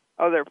Bear and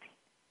other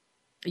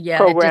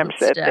programs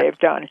that they've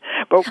done.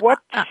 But what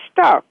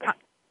stuck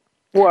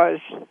was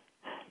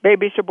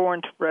babies are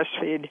born to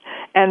breastfeed,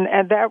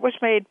 and that was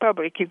made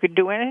public. You could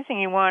do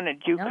anything you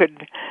wanted. You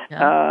could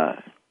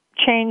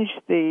change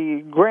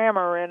the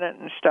grammar in it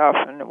and stuff,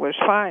 and it was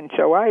fine.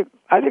 So I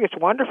think it's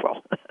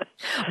wonderful.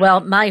 Well,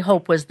 my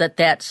hope was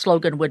that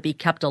slogan would be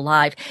kept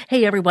alive.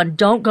 Hey, everyone,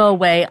 don't go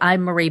away.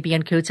 I'm Marie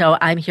Biancuzzo.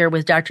 I'm here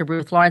with Dr.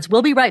 Ruth Lawrence.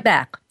 We'll be right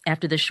back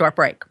after this short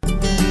break.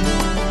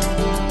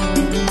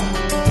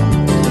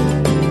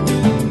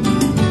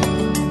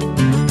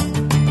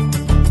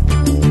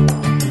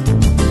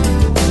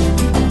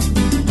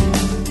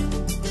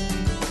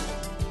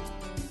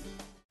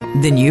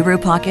 The Nuru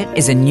Pocket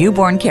is a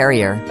newborn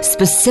carrier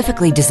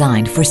specifically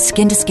designed for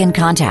skin-to-skin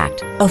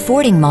contact,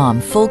 affording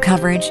mom full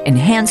coverage and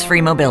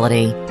hands-free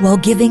mobility while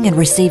giving and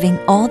receiving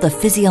all the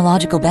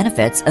physiological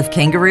benefits of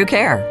kangaroo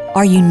care.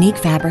 Our unique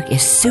fabric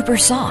is super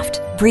soft,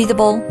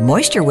 breathable,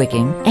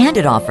 moisture-wicking, and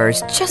it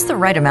offers just the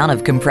right amount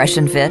of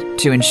compression fit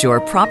to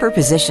ensure proper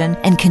position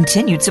and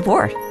continued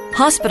support.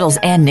 Hospitals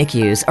and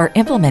NICUs are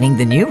implementing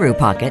the Nuru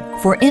Pocket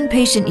for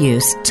inpatient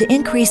use to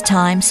increase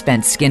time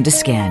spent skin to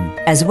skin,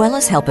 as well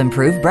as help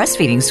improve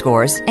breastfeeding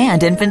scores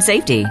and infant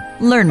safety.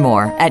 Learn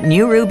more at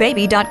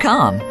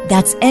NuruBaby.com.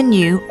 That's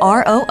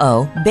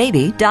NUROO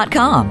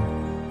baby.com.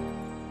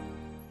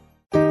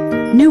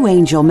 New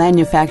Angel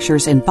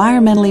manufactures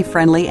environmentally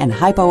friendly and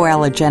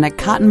hypoallergenic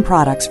cotton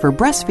products for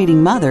breastfeeding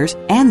mothers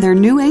and their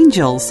new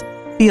angels.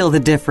 Feel the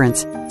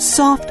difference.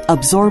 Soft,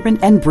 absorbent,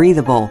 and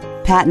breathable.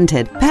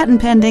 Patented,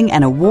 patent-pending,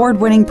 and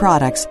award-winning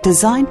products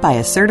designed by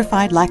a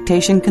certified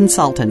lactation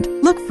consultant.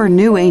 Look for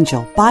New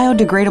Angel,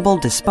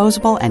 biodegradable,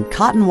 disposable, and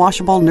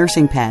cotton-washable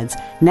nursing pads,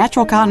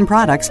 natural cotton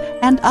products,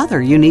 and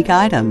other unique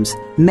items.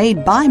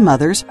 Made by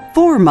mothers,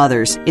 for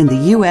mothers in the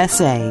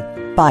USA.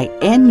 By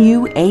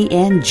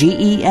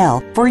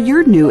NUANGEL for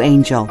your New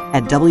Angel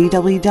at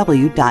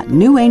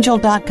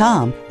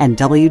www.newangel.com and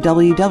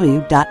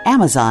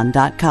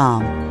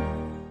www.amazon.com.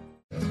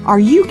 Are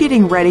you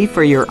getting ready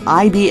for your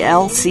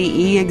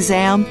IBLCE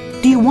exam?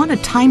 Do you want a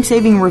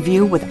time-saving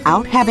review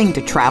without having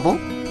to travel?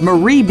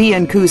 Marie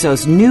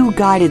Biancuzzo's new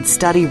guided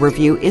study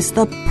review is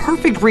the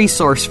perfect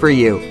resource for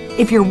you.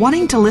 If you're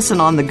wanting to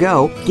listen on the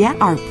go, get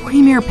our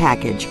Premier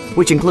Package,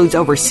 which includes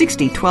over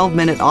 60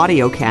 12-minute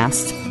audio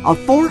casts, a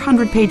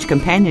 400-page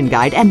companion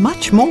guide, and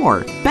much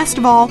more. Best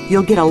of all,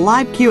 you'll get a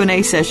live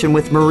Q&A session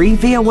with Marie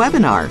via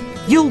webinar.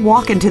 You'll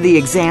walk into the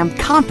exam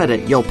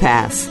confident you'll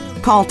pass.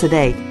 Call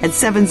today at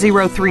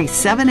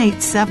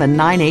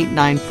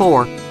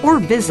 703-787-9894 or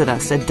visit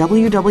us at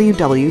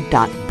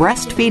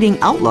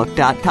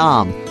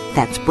www.breastfeedingoutlook.com.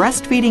 That's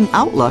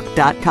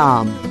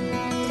breastfeedingoutlook.com.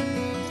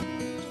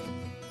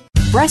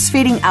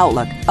 Breastfeeding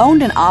Outlook,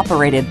 owned and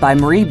operated by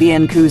Marie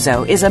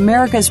Biancuzzo, is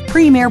America's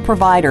premier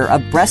provider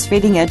of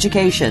breastfeeding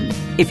education.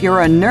 If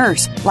you're a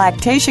nurse,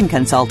 lactation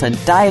consultant,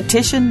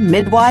 dietitian,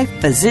 midwife,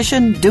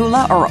 physician,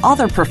 doula, or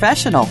other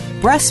professional,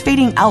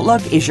 Breastfeeding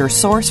Outlook is your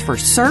source for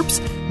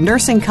CERPs,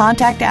 nursing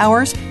contact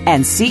hours,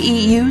 and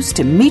CEUs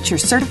to meet your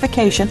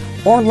certification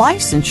or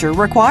licensure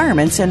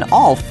requirements in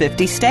all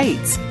 50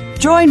 states.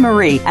 Join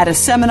Marie at a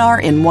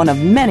seminar in one of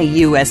many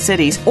U.S.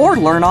 cities or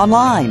learn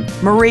online.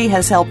 Marie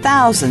has helped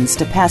thousands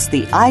to pass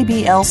the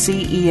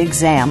IBLCE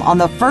exam on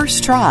the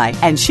first try,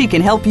 and she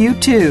can help you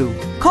too.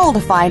 Call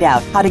to find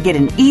out how to get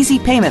an easy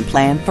payment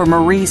plan for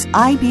Marie's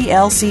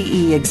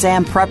IBLCE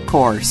exam prep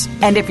course.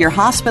 And if your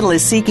hospital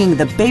is seeking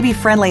the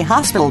baby-friendly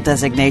hospital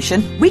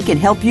designation, we can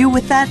help you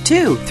with that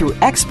too through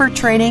expert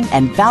training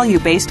and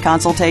value-based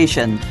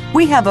consultation.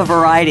 We have a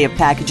variety of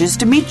packages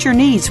to meet your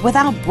needs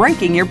without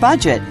breaking your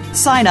budget.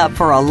 Sign up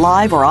for a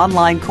live or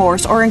online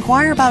course or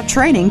inquire about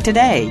training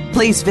today.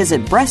 Please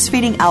visit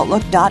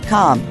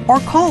breastfeedingoutlook.com or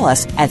call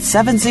us at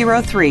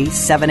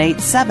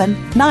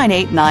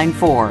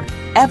 703-787-9894.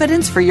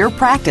 Evidence for your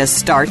practice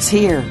starts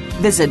here.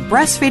 Visit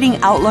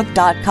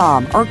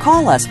breastfeedingoutlook.com or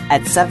call us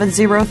at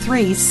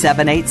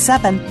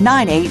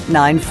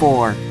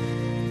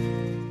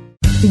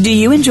 703-787-9894. Do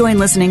you enjoy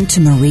listening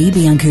to Marie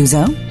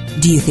Biancuzzo?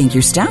 Do you think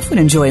your staff would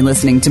enjoy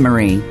listening to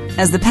Marie?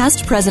 As the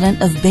past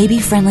president of Baby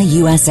Friendly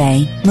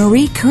USA,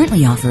 Marie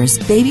currently offers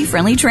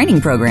baby-friendly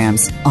training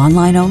programs,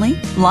 online only,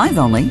 live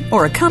only,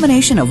 or a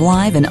combination of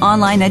live and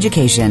online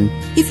education.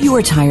 If you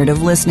are tired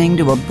of listening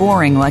to a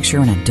boring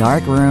lecture in a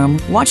dark room,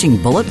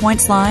 watching bullet point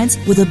slides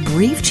with a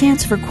brief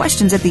chance for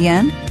questions at the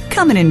end,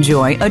 come and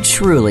enjoy a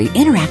truly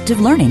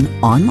interactive learning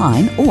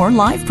online or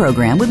live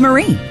program with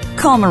Marie.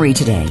 Call Marie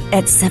today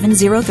at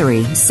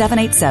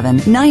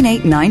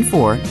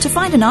 703-787-9894 to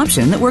find an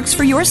option that works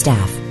for your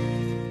staff.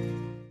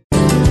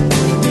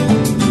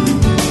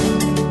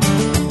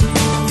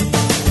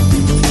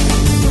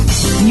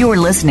 You're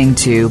listening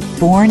to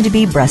Born to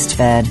be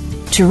Breastfed.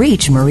 To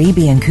reach Marie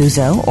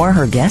Biancuzzo or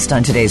her guest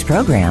on today's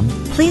program,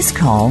 please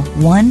call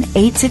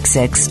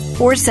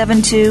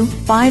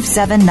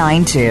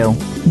 1-866-472-5792.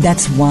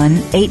 That's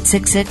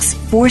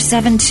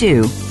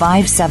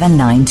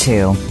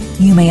 1-866-472-5792.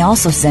 You may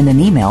also send an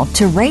email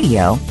to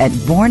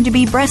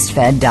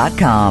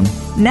radio@borntobebreastfed.com.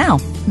 Now,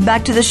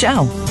 back to the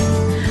show.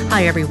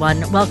 Hi,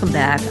 everyone. Welcome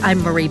back.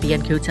 I'm Marie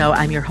Biancuzzo.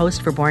 I'm your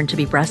host for Born to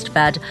be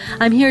Breastfed.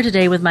 I'm here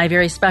today with my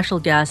very special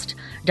guest,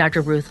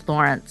 Dr. Ruth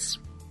Lawrence.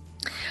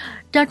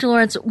 Dr.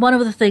 Lawrence, one of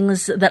the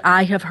things that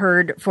I have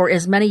heard for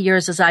as many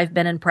years as I've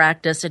been in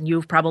practice, and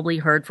you've probably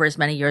heard for as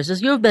many years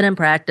as you've been in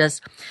practice,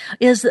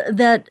 is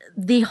that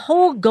the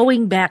whole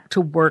going back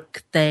to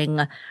work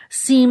thing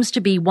seems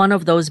to be one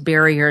of those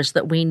barriers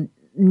that we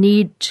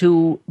need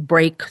to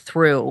break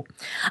through.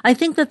 I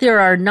think that there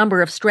are a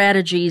number of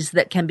strategies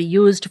that can be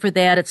used for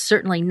that. It's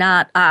certainly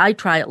not, I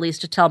try at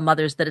least to tell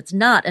mothers that it's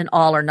not an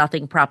all or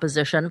nothing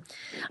proposition.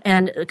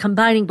 And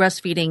combining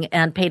breastfeeding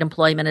and paid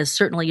employment is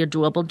certainly a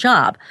doable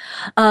job.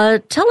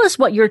 Tell us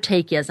what your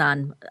take is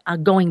on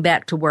going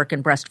back to work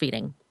and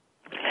breastfeeding.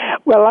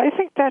 Well, I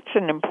think that's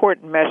an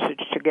important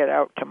message to get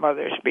out to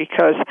mothers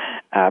because,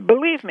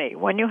 believe me,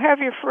 when you have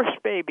your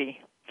first baby,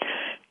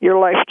 your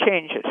life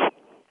changes.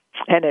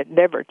 And it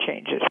never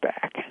changes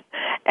back.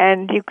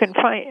 And you can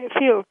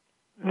feel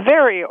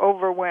very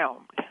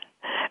overwhelmed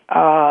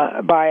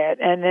by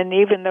it. And then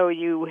even though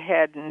you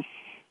had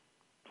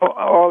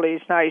all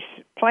these nice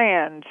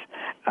plans,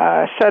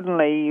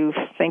 suddenly you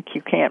think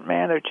you can't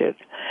manage it.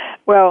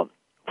 Well,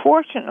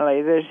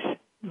 fortunately, there's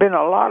been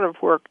a lot of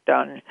work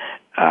done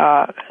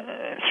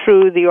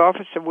through the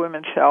Office of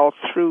Women's Health,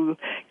 through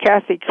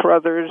Kathy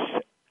Carruthers,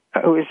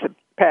 who is the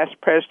past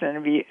president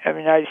of the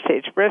United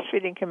States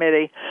Breastfeeding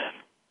Committee,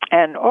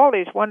 and all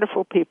these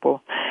wonderful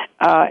people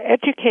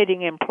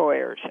educating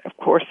employers. Of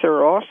course, there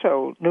are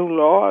also new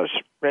laws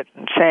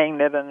written saying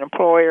that an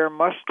employer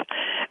must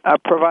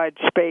provide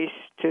space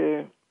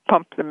to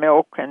pump the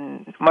milk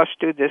and must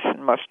do this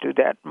and must do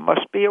that,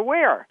 must be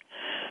aware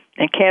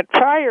and can't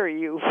fire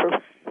you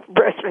for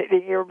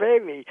breastfeeding your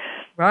baby.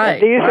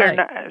 Right. These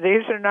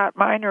are not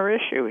minor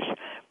issues.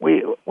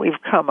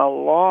 We've come a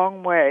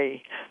long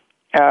way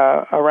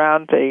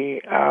around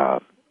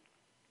the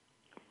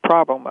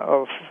problem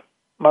of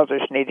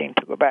mothers needing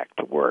to go back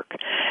to work.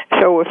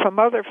 So if a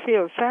mother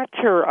feels that's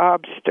her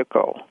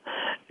obstacle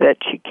that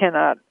she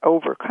cannot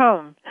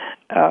overcome,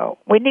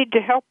 we need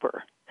to help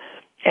her.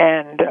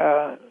 And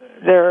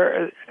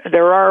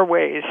there are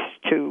ways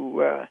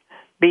to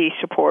be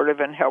supportive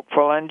and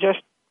helpful, and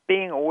just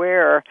being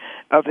aware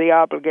of the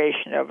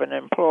obligation of an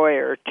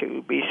employer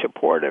to be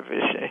supportive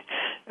is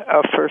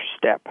a first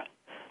step.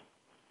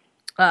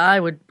 I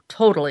would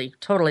totally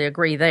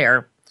agree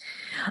there.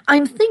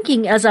 I'm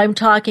thinking as I'm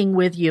talking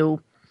with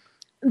you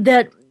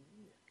that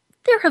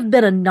there have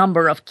been a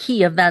number of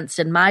key events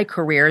in my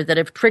career that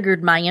have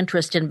triggered my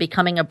interest in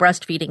becoming a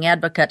breastfeeding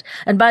advocate.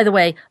 And by the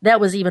way, that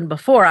was even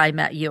before I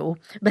met you.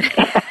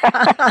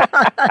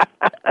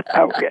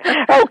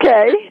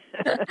 Okay.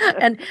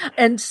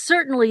 And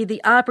certainly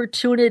the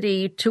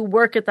opportunity to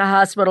work at the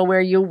hospital where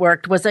you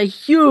worked was a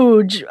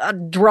huge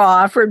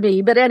draw for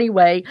me. But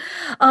anyway,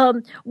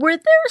 were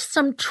there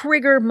some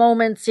trigger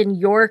moments in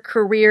your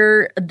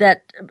career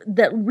that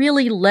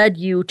really led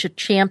you to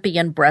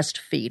champion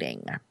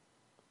breastfeeding?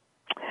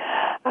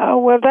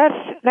 Well,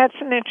 that's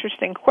an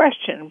interesting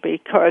question,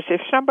 because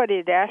if somebody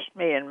had asked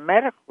me in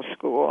medical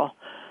school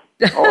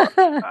or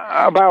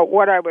about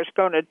what I was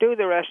going to do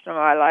the rest of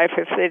my life,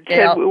 if they'd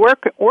said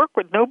work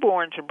with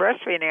newborns and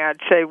breastfeeding, I'd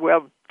say,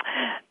 well,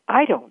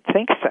 I don't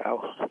think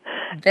so.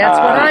 That's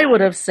what I would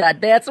have said.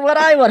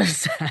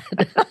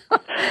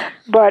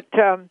 But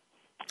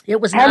It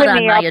was not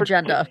on my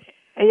agenda.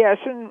 Yes,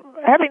 and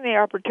having the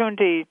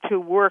opportunity to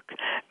work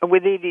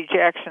with Edie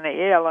Jackson at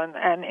Yale,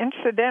 and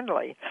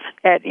incidentally,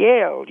 at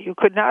Yale, you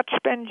could not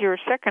spend your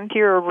second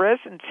year of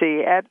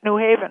residency at New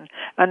Haven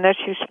unless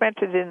you spent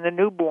it in the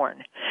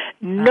newborn.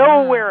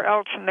 Nowhere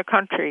else in the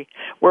country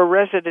were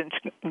residents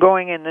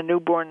going in the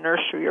newborn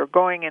nursery or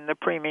going in the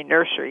preemie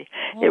nursery.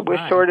 It was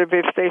sort of,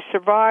 if they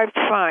survived,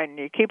 fine.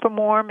 You keep them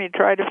warm, you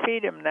try to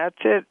feed them, that's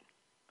it.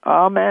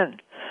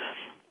 Amen.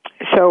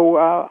 So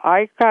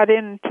I got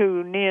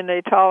into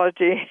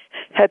neonatology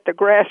at the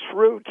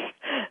grassroots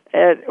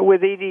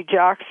with Edie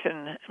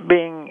Jackson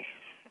being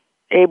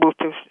able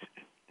to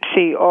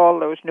see all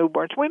those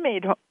newborns. We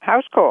made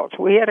house calls.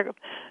 We had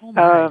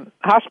a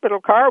hospital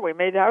car. We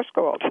made house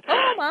calls.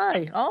 Oh,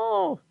 my.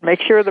 Oh.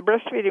 Make sure the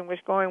breastfeeding was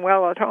going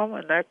well at home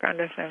and that kind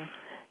of thing.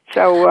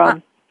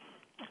 So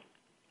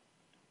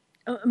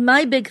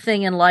my big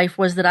thing in life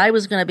was that I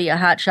was going to be a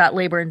hotshot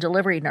labor and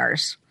delivery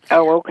nurse.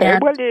 Oh, okay.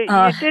 And, well,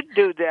 you did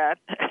do that.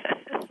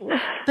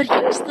 But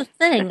here's the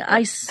thing.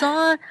 I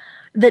saw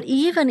that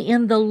even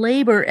in the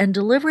labor and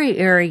delivery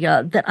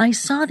area, that I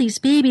saw these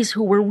babies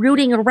who were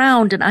rooting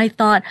around, and I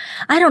thought,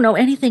 I don't know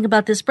anything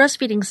about this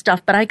breastfeeding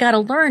stuff, but I got to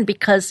learn,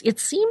 because it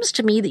seems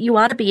to me that you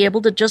ought to be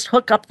able to just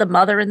hook up the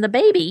mother and the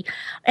baby.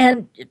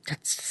 And it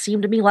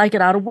seemed to me like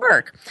it ought to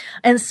work.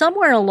 And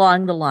somewhere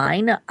along the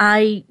line,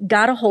 I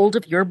got a hold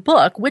of your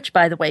book, which,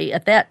 by the way,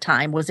 at that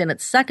time was in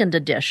its second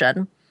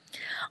edition.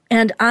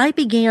 And I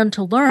began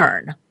to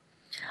learn.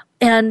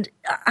 And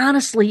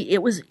honestly,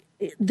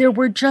 there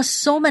were just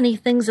so many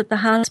things at the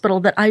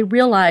hospital that I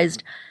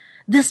realized,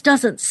 this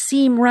doesn't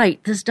seem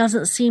right. This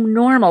doesn't seem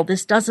normal.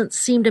 This doesn't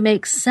seem to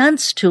make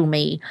sense to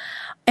me.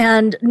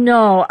 And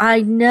no,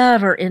 I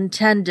never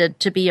intended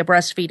to be a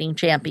breastfeeding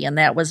champion.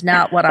 That was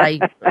not what I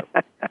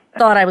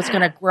thought I was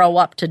going to grow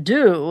up to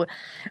do.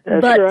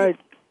 That's right.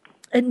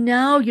 And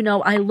now,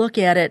 I look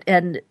at it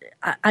and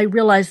I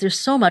realize there's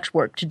so much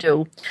work to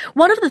do.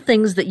 One of the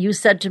things that you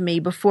said to me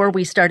before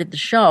we started the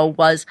show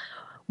was,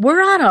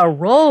 we're on a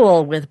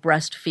roll with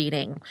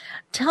breastfeeding.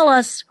 Tell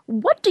us,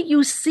 what do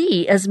you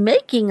see as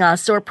making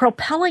us or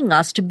propelling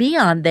us to be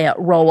on that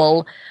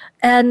roll,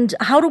 and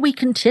how do we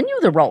continue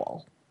the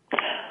roll?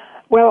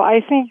 Well, I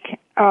think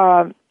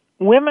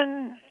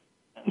women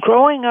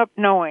growing up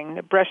knowing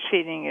that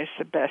breastfeeding is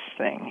the best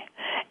thing,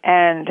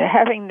 and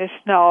having this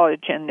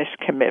knowledge and this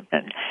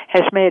commitment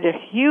has made a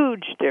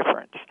huge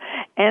difference.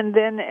 And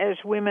then as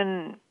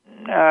women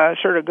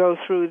sort of go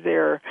through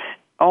their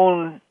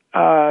own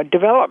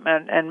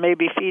development and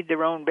maybe feed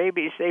their own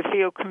babies, they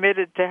feel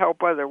committed to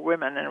help other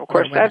women. And of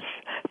course, that's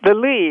the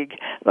League.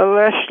 The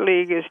Lesh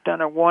League has done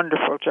a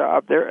wonderful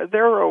job.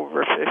 They're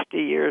over 50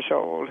 years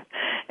old,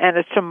 and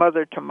it's a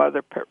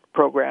mother-to-mother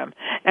program.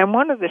 And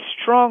one of the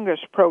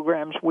strongest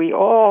programs we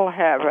all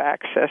have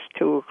access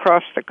to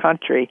across the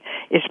country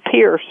is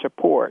peer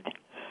support.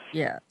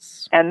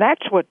 Yes. And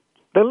that's what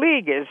the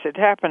League is. It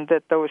happened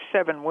that those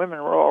 7 women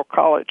were all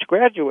college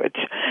graduates,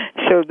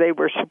 so they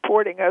were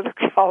supporting other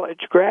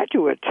college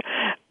graduates.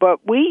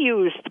 But we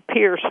use the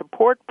peer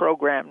support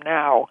program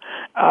now,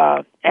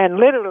 and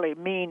literally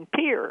mean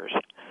peers,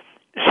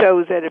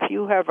 so that if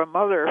you have a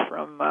mother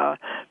from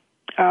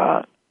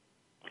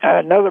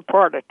another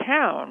part of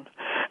town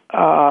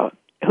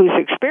who's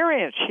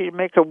experienced, she'd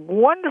make a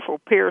wonderful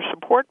peer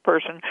support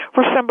person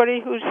for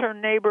somebody who's her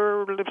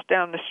neighbor, lives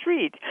down the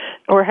street,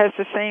 or has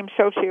the same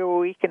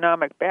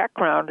socioeconomic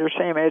background or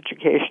same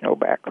educational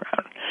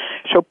background.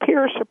 So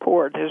peer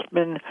support has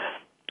been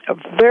a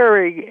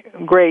very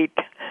great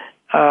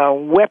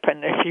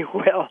weapon, if you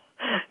will.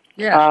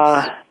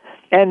 Yes.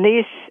 And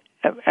these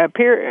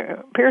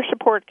peer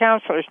support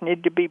counselors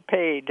need to be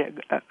paid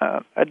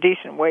a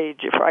decent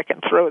wage, if I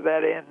can throw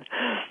that in.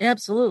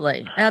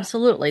 Absolutely.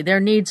 Absolutely. There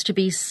needs to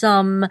be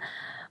some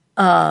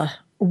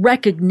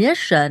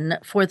recognition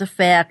for the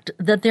fact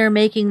that they're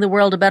making the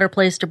world a better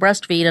place to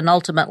breastfeed, and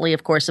ultimately,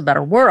 of course, a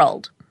better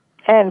world.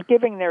 And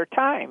giving their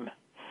time.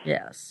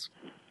 Yes.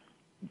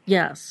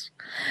 Yes.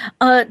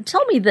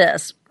 Tell me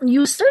this.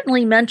 You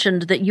certainly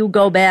mentioned that you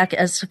go back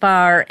as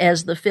far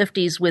as the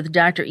 50s with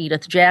Dr.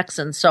 Edith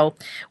Jackson, so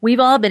we've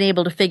all been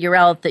able to figure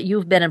out that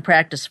you've been in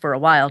practice for a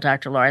while,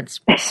 Dr.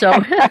 Lawrence. So,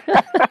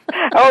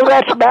 oh,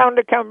 that's bound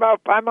to come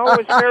up. I'm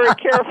always very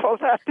careful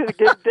not to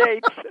give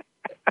dates.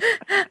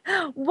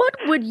 What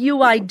would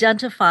you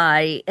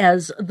identify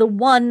as the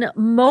one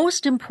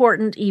most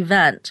important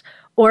event,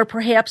 or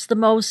perhaps the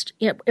most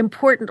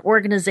important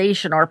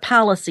organization or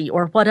policy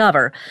or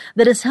whatever,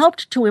 that has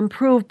helped to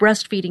improve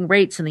breastfeeding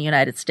rates in the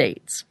United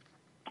States?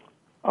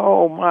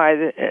 Oh,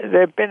 my.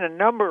 There have been a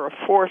number of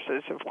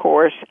forces, of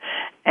course,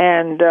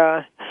 and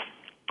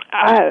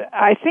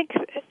I think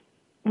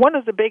one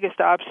of the biggest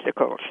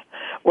obstacles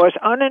was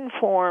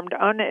uninformed,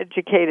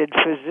 uneducated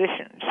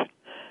physicians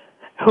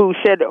who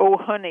said, oh,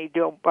 honey,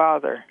 don't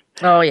bother.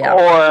 Oh, yeah.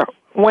 Or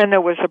when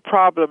there was a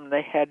problem,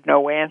 they had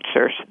no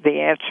answers.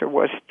 The answer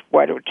was,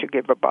 why don't you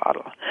give a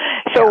bottle?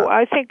 So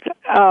I think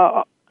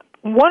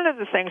one of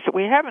the things that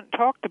we haven't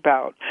talked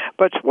about,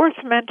 but it's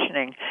worth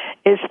mentioning,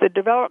 is the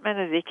development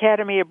of the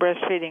Academy of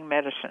Breastfeeding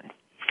Medicine.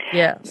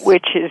 Yes.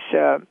 Which is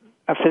a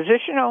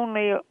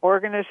physician-only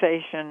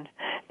organization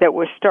that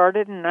was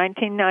started in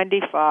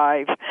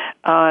 1995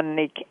 on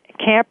the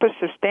campus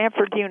of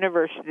Stanford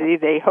University.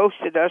 They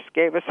hosted us,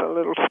 gave us a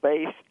little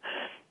space,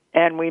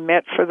 and we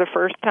met for the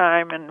first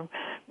time, and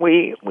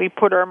we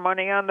put our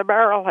money on the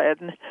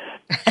barrelhead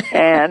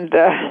and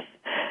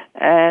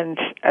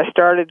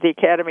started the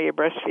Academy of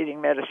Breastfeeding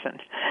Medicine.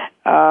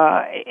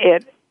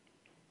 And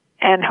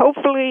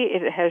hopefully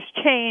it has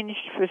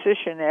changed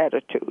physician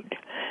attitude.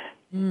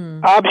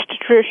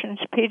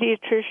 Obstetricians,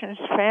 pediatricians,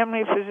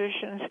 family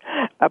physicians,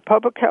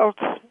 public health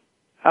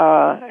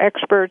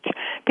experts,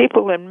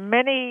 people in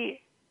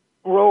many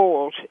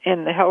roles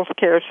in the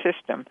healthcare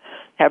system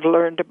have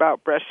learned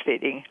about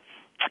breastfeeding.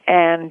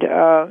 And,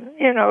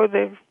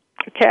 the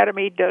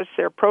Academy does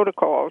their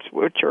protocols,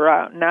 which are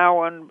out now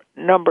on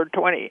number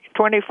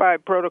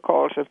 25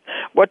 protocols of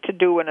what to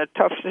do in a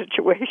tough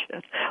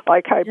situation,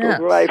 like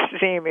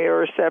hypoglycemia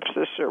or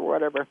sepsis or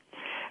whatever.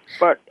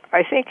 But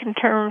I think in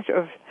terms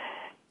of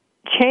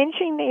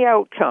changing the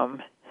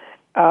outcome,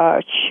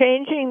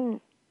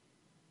 changing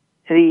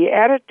the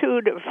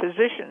attitude of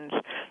physicians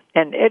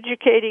and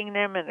educating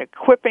them and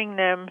equipping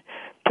them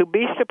to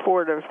be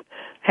supportive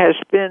has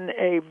been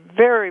a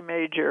very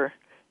major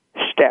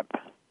step.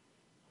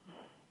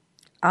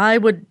 I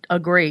would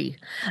agree.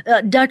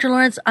 Dr.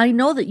 Lawrence, I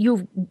know that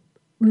you've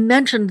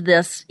mentioned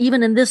this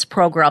even in this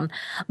program,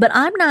 but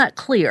I'm not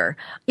clear.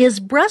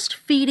 Is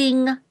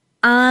breastfeeding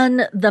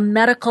on the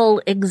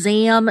medical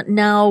exam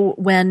now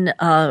when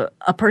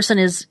a person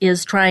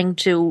is trying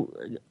to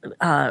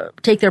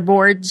take their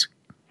boards?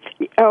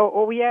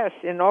 Oh yes,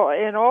 in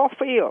all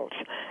fields.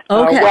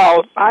 Okay.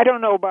 Well, I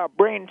don't know about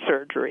brain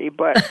surgery,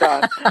 but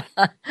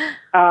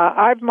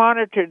I've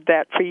monitored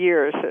that for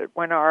years.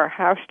 When our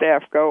house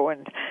staff go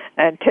and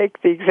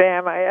take the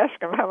exam, I ask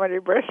them how many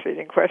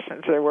breastfeeding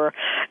questions there were.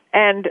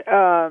 And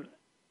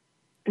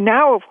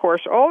now, of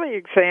course, all the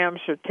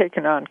exams are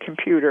taken on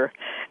computer,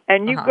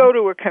 and you go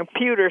to a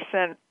computer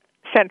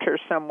center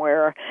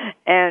somewhere,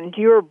 and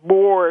your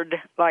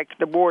board, like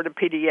the Board of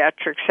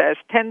Pediatrics, has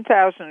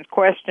 10,000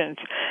 questions,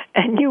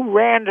 and you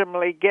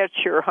randomly get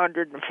your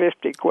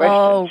 150 questions.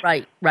 Oh,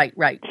 right.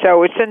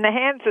 So it's in the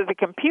hands of the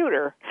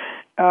computer,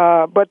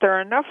 but there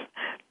are enough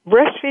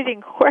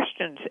breastfeeding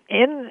questions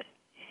in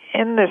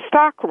the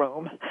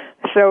stockroom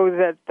so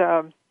that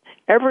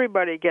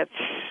everybody gets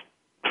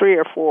 3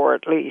 or 4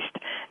 at least,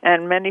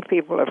 and many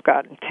people have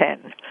gotten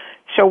 10.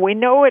 So we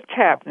know it's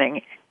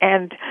happening,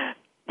 and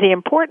the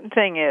important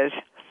thing is,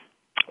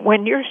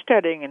 when you're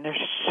studying, and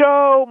there's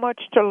so much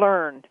to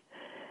learn,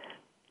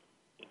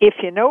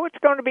 if you know what's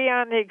going to be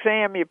on the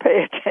exam, you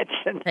pay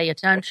attention. Pay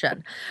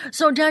attention.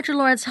 So, Dr.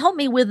 Lawrence, help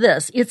me with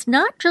this. It's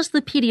not just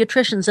the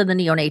pediatricians and the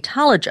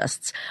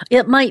neonatologists.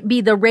 It might be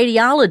the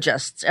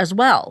radiologists as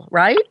well,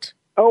 right?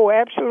 Oh,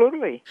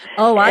 absolutely.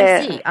 Oh,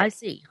 I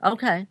see.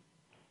 Okay.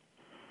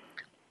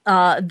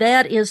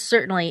 That is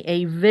certainly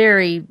a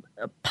very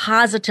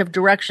positive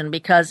direction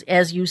because,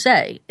 as you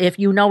say, if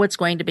you know it's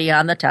going to be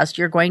on the test,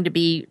 you're going to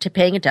be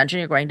paying attention,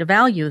 you're going to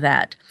value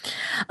that.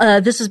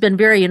 This has been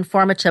very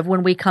informative.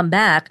 When we come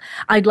back,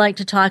 I'd like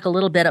to talk a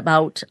little bit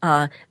about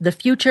the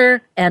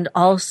future and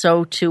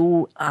also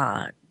to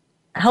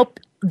help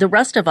the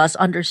rest of us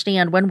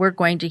understand when we're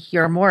going to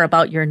hear more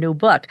about your new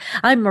book.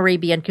 I'm Marie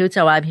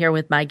Biancuzzo. I'm here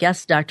with my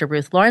guest, Dr.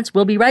 Ruth Lawrence.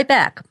 We'll be right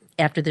back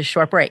after this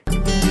short break.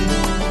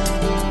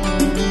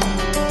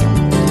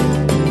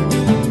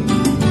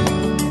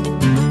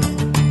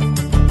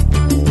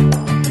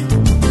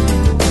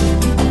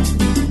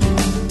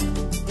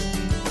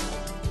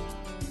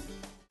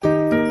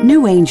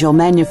 New Angel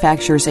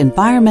manufactures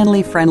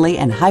environmentally friendly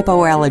and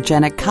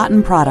hypoallergenic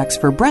cotton products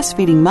for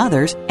breastfeeding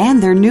mothers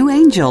and their new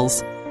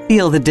angels.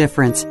 Feel the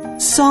difference.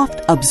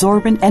 Soft,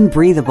 absorbent, and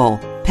breathable.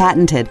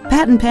 Patented,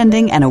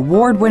 patent-pending, and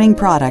award-winning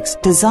products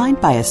designed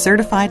by a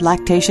certified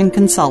lactation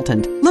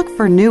consultant. Look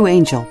for New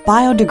Angel,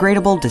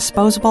 biodegradable,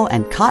 disposable,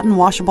 and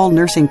cotton-washable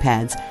nursing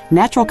pads,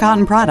 natural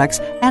cotton products,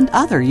 and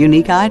other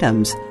unique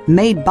items.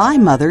 Made by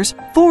mothers,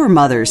 for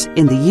mothers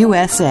in the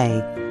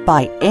USA.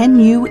 By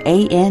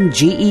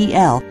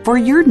NUANGEL for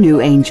your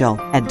new angel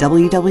at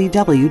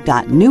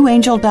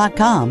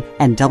www.newangel.com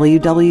and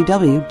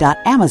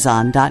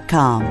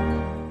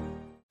www.amazon.com.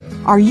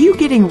 Are you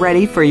getting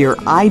ready for your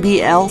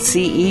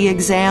IBLCE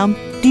exam?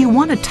 Do you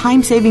want a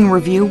time-saving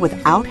review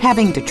without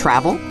having to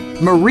travel?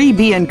 Marie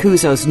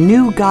Biancuzzo's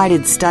new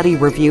guided study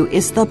review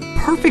is the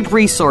perfect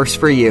resource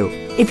for you.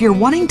 If you're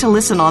wanting to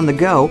listen on the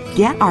go,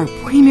 get our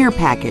Premier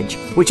Package,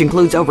 which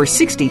includes over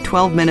 60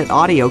 12-minute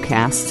audio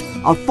casts,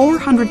 a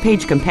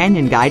 400-page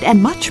companion guide,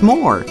 and much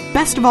more.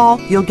 Best of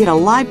all, you'll get a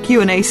live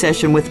Q&A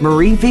session with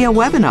Marie via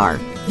webinar.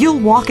 You'll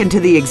walk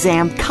into the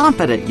exam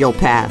confident you'll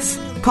pass.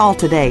 Call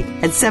today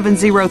at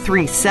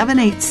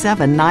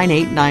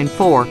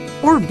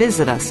 703-787-9894 or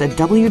visit us at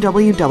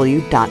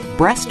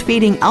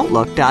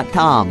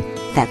www.breastfeedingoutlook.com.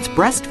 That's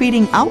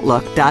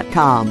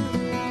breastfeedingoutlook.com.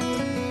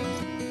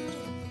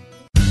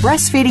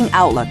 Breastfeeding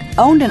Outlook,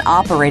 owned and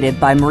operated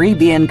by Marie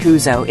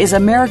Biancuzzo, is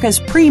America's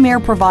premier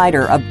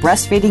provider of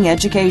breastfeeding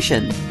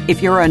education.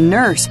 If you're a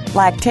nurse,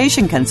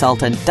 lactation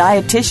consultant,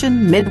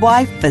 dietitian,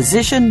 midwife,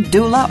 physician,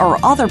 doula, or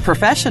other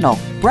professional,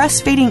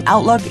 Breastfeeding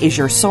Outlook is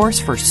your source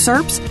for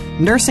CERPs,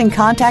 nursing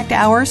contact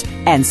hours,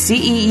 and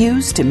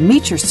CEUs to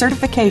meet your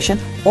certification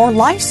or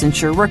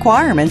licensure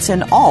requirements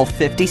in all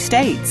 50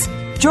 states.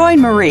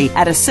 Join Marie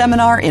at a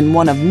seminar in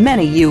one of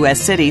many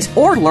U.S. cities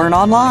or learn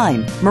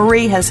online.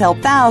 Marie has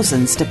helped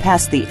thousands to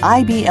pass the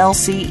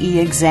IBLCE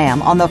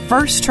exam on the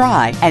first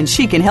try, and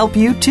she can help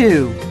you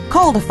too.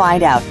 Call to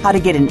find out how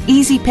to get an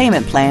easy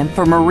payment plan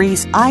for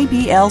Marie's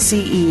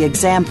IBLCE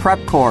exam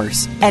prep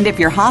course. And if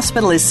your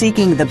hospital is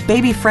seeking the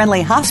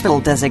baby-friendly hospital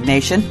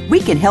designation, we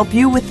can help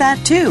you with that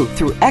too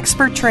through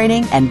expert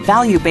training and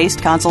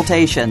value-based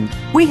consultation.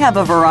 We have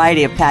a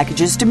variety of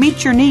packages to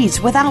meet your needs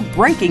without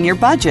breaking your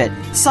budget.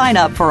 Sign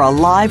up for a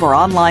live or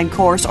online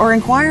course or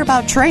inquire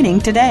about training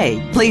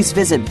today. Please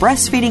visit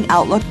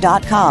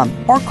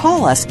breastfeedingoutlook.com or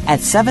call us at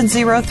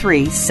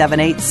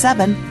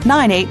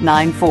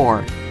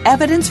 703-787-9894.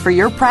 Evidence for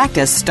your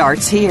practice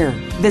starts here.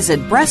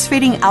 Visit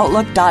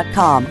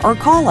breastfeedingoutlook.com or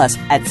call us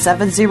at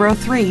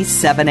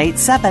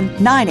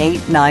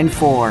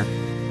 703-787-9894.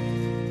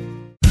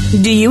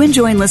 Do you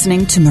enjoy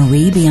listening to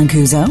Marie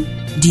Biancuzzo?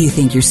 Do you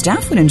think your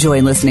staff would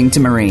enjoy listening to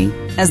Marie?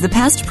 As the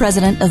past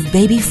president of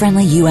Baby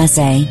Friendly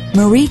USA,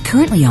 Marie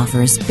currently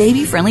offers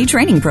baby-friendly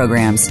training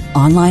programs,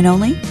 online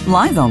only,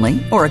 live only,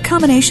 or a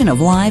combination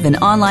of live and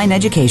online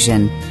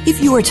education.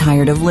 If you are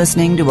tired of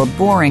listening to a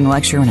boring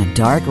lecture in a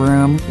dark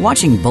room,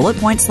 watching bullet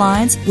point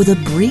slides with a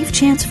brief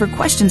chance for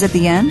questions at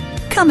the end,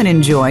 come and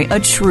enjoy a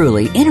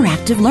truly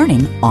interactive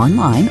learning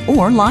online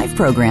or live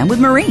program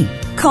with Marie.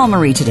 Call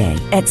Marie today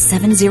at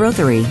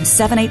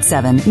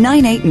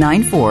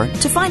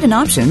 703-787-9894 to find an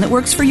option that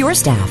works for your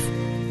staff.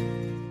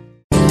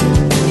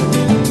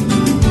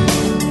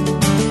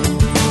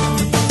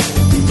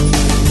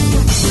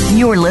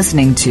 You're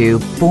listening to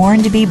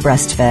Born to be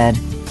Breastfed.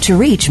 To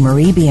reach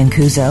Marie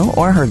Biancuzzo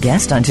or her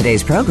guest on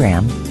today's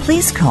program,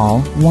 please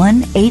call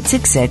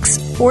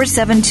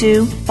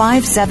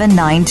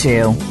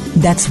 1-866-472-5792.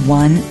 That's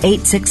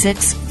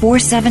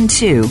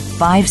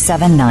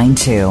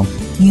 1-866-472-5792.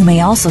 You may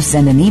also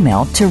send an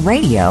email to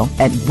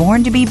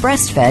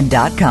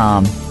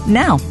radio@borntobebreastfed.com.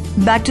 Now,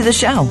 back to the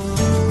show.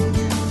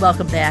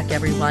 Welcome back,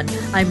 everyone.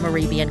 I'm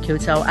Marie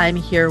Biancuzzo. I'm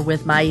here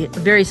with my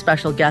very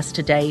special guest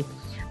today,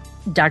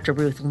 Dr.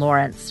 Ruth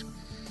Lawrence.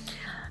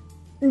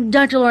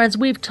 Dr. Lawrence,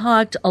 we've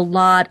talked a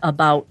lot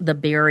about the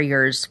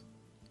barriers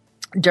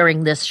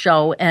during this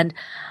show, and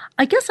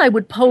I guess I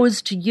would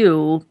pose to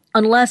you,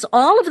 unless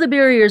all of the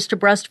barriers to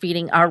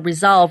breastfeeding are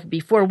resolved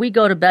before we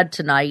go to bed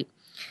tonight,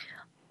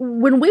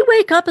 when we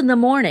wake up in the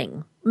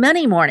morning,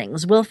 many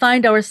mornings, we'll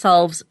find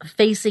ourselves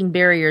facing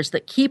barriers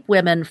that keep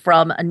women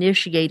from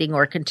initiating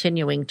or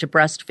continuing to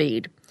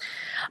breastfeed.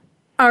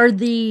 Are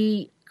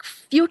the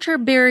future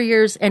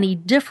barriers any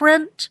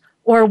different,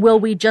 or will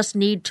we just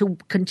need to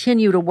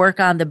continue to work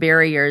on the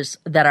barriers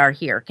that are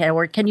here?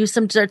 Or can you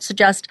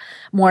suggest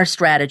more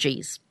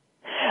strategies?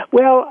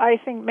 Well, I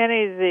think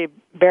many of the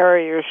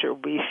barriers will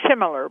be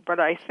similar, but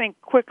I think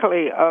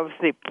quickly of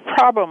the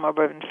problem of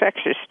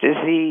infectious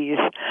disease.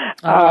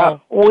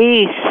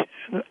 We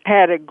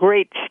had a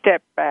great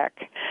step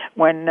back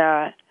when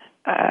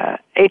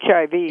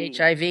HIV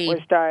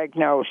was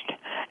diagnosed,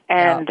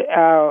 and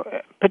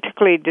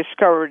particularly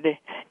discovered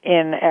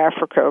in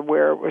Africa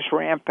where it was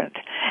rampant.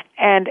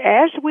 And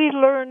as we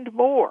learned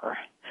more,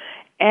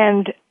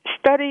 and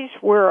studies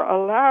were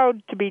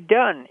allowed to be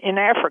done in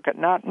Africa,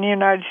 not in the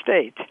United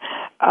States,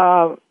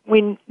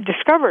 we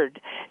discovered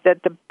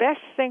that the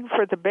best thing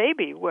for the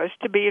baby was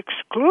to be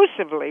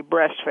exclusively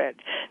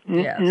breastfed.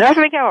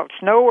 Nothing else,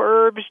 no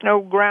herbs,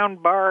 no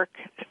ground bark,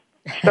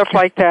 stuff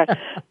like that.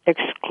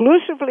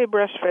 Exclusively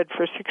breastfed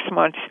for 6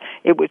 months,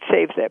 it would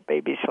save that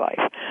baby's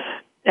life.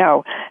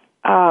 Now,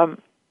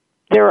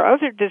 there are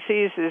other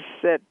diseases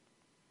that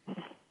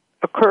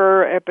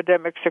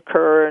epidemics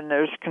occur, and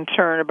there's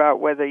concern about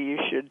whether you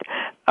should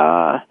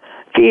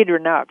feed or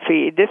not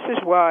feed. This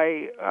is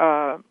why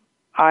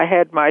I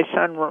had my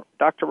son,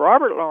 Dr.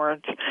 Robert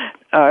Lawrence,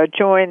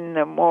 join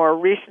the more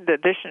recent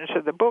editions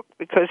of the book,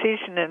 because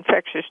he's an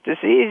infectious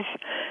disease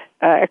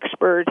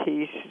expert.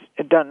 He's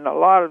done a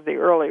lot of the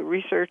early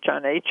research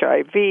on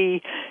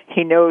HIV.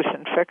 He knows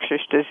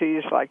infectious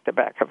disease like the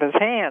back of his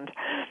hand.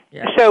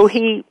 Yes. So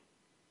he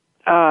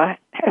has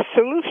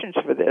solutions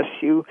for this.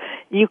 You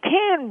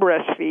can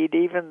breastfeed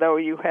even though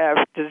you have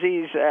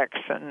disease X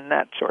and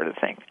that sort of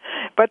thing.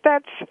 But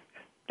that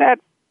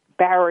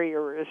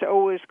barrier is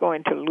always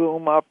going to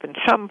loom up in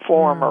some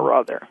form or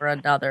other. Or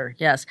another,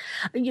 yes.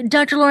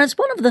 Dr. Lawrence,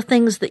 one of the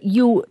things that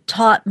you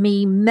taught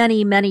me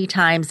many, many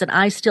times, and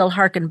I still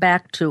hearken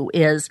back to,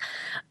 is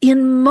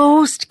in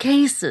most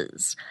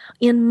cases,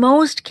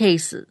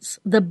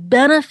 the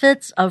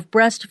benefits of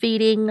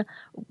breastfeeding,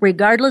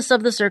 regardless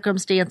of the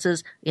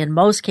circumstances, in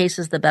most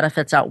cases, the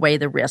benefits outweigh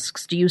the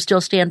risks. Do you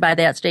still stand by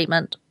that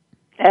statement?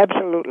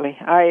 Absolutely.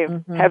 I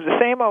have the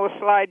same old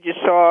slide you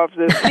saw of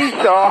the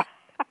seesaw.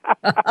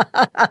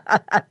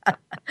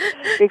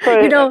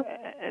 Because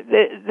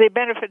the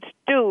benefits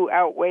do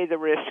outweigh the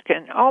risk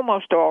in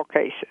almost all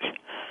cases.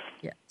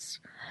 Yes.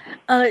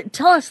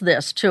 Tell us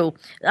this, too.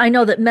 I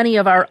know that many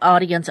of our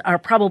audience are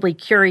probably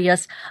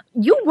curious.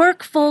 You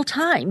work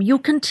full-time. You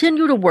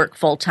continue to work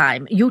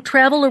full-time. You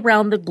travel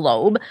around the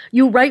globe.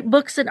 You write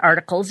books and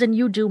articles, and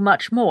you do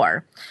much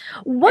more.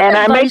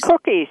 I make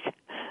cookies.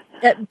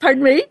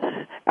 Pardon me?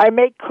 I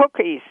make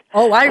cookies.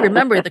 Oh, I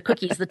remember the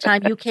cookies, the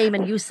time you came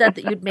and you said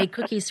that you'd made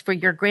cookies for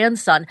your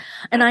grandson.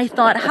 And I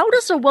thought, how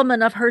does a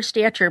woman of her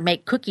stature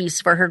make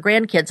cookies for her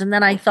grandkids? And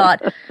then I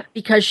thought,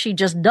 because she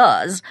just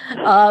does.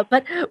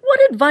 But what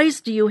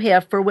advice do you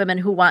have for women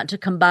who want to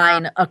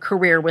combine a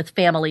career with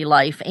family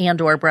life and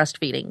or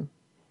breastfeeding?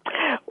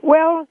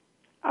 Well,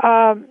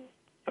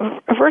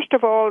 first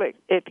of all,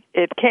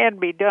 it can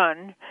be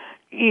done.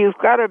 You've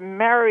got to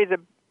marry the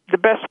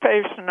best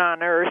person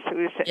on earth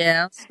who's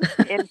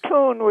in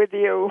tune with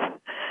you,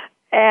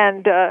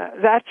 and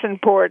that's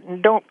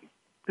important. Don't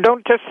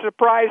just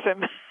surprise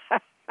him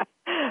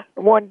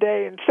one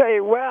day and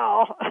say,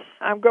 "Well,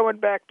 I'm going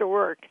back to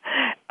work."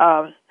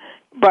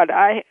 But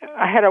I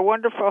had a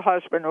wonderful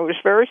husband who was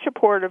very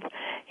supportive.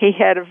 He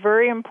had a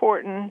very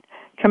important,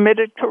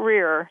 committed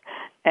career,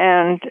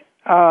 and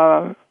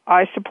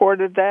I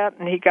supported that,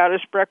 and he got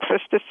his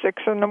breakfast at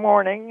 6 a.m.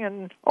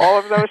 and all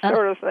of those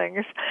sort of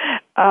things.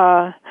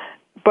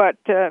 But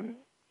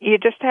you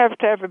just have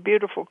to have a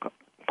beautiful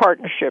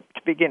partnership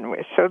to begin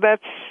with. So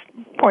that's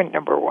point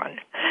number one.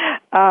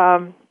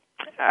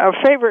 A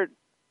favorite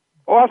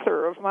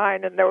author of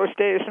mine in those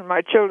days when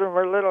my children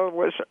were little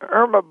was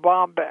Irma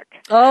Bombeck.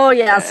 Oh,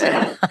 yes.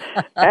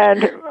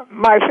 And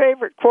my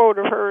favorite quote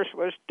of hers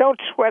was,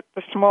 "Don't sweat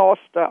the small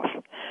stuff."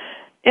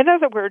 In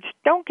other words,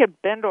 don't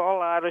get bent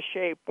all out of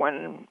shape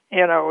when,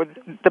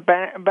 the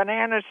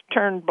bananas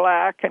turn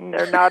black and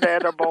they're not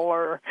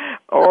edible,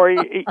 or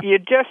you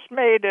just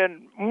made a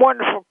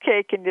wonderful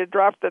cake and you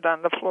dropped it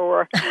on the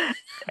floor.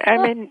 I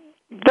mean,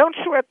 don't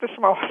sweat the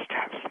small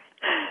stuff.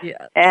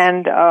 Yes.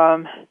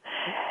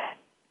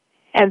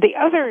 And the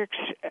other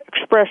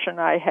expression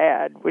I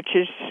had, which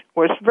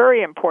was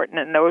very important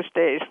in those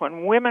days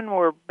when women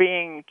were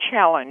being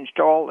challenged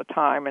all the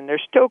time, and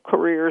there's still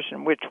careers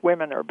in which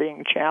women are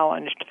being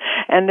challenged,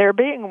 and they're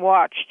being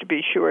watched to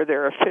be sure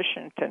they're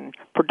efficient and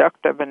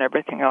productive and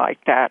everything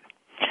like that.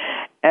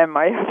 And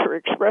my other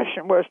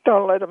expression was,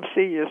 "Don't let them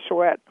see you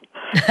sweat."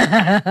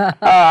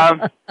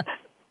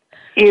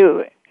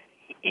 You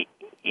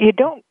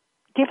don't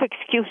give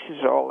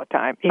excuses all the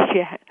time. If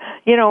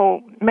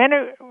men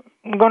are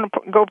going to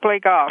go play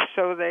golf,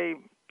 so they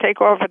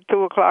take off at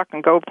 2:00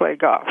 and go play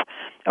golf.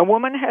 A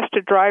woman has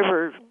to drive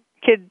her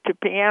kid to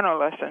piano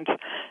lessons.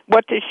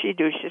 What does she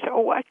do? She says,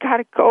 "Oh, I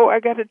gotta go. I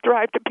gotta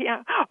drive to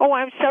piano. Oh,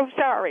 I'm so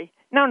sorry."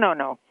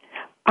 No.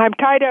 I'm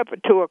tied up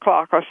at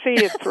 2:00. I'll see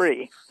you at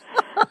 3.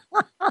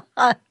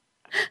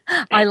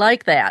 I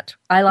like that.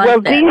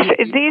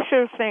 These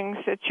are things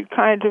that you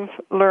kind of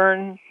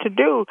learn to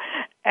do.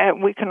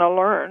 We can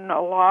learn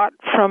a lot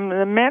from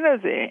the men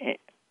of the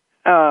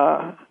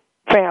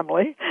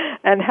family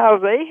and how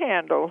they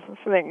handle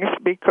things,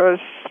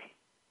 because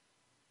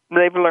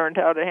they've learned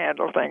how to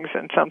handle things,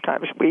 and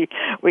sometimes we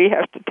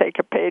have to take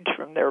a page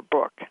from their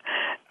book.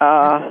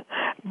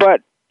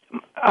 But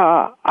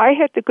I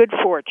had the good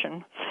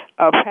fortune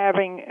of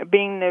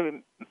being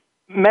the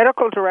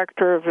medical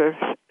director of the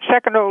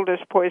second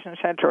oldest poison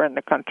center in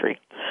the country.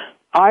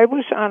 I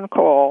was on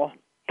call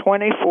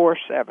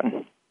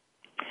 24/7,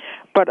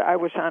 but I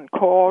was on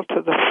call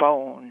to the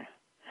phone.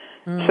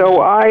 Mm-hmm.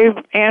 So I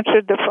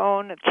answered the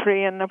phone at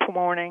 3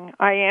 a.m.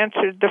 I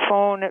answered the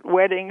phone at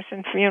weddings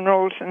and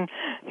funerals and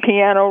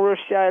piano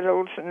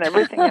recitals and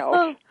everything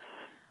else.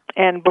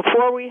 And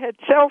before we had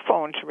cell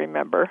phones,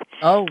 remember?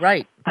 Oh,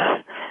 right.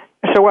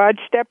 So I'd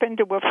step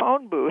into a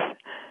phone booth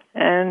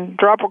and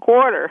drop a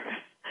quarter.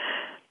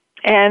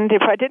 And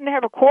if I didn't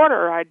have a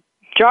quarter, I'd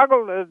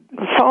juggle the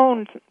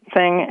phone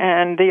thing,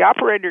 and the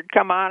operator would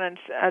come on, and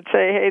I'd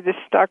say, "Hey, this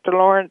is Dr.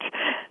 Lawrence."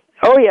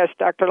 "Oh, yes,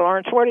 Dr.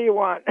 Lawrence, what do you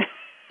want?"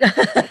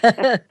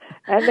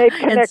 And they'd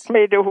connect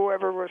me to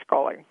whoever was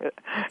calling.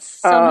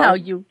 Somehow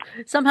you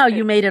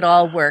made it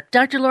all work.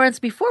 Dr. Lawrence,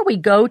 before we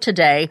go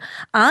today,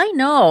 I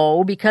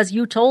know, because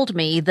you told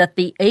me, that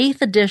the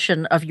 8th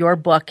edition of your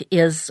book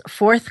is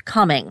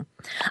forthcoming.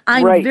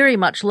 I'm very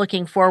much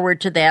looking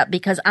forward to that,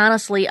 because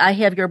honestly, I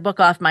have your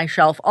book off my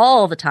shelf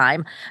all the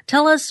time.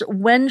 Tell us,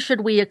 when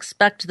should we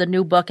expect the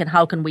new book, and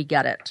how can we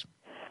get it?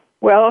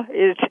 Well,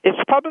 it's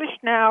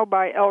published now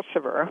by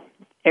Elsevier.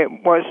 It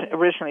was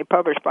originally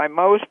published by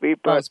Mosby,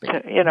 but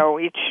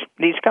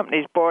these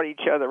companies bought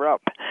each other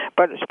up.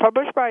 But it's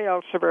published by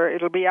Elsevier.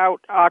 It'll be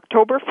out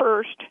October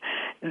 1st.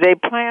 They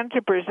plan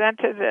to present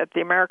it at the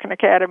American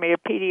Academy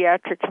of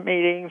Pediatrics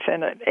meetings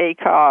and at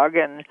ACOG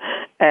and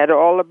at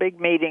all the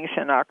big meetings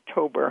in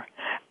October.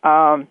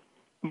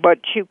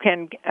 But you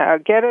can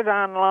get it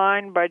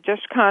online by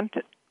just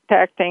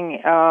contacting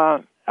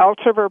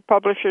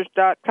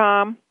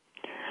elsevierpublishers.com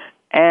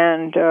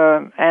and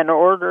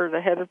order it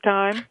ahead of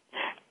time.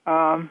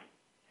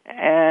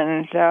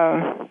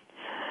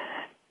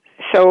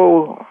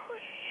 So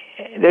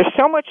there's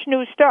so much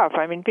new stuff.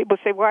 I mean, people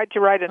say, "Why'd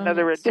you write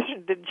another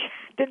edition? Didn't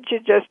you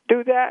just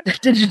do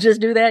that?" Did you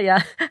just do that?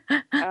 Yeah.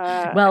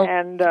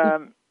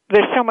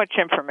 There's so much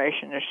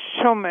information. There's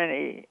so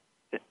many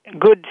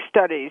good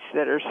studies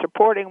that are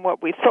supporting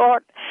what we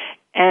thought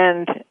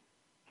and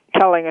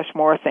telling us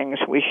more things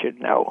we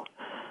should know.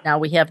 Now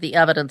we have the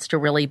evidence to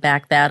really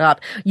back that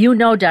up. You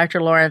know,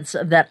 Dr. Lawrence,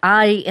 that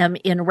I am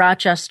in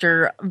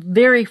Rochester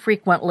very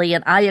frequently,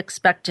 and I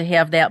expect to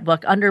have that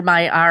book under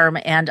my arm,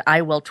 and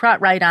I will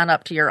trot right on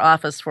up to your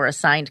office for a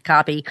signed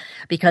copy,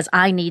 because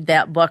I need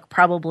that book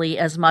probably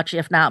as much,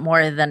 if not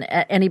more, than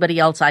anybody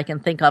else I can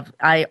think of.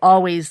 I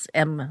always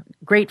am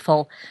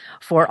grateful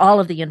for all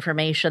of the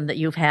information that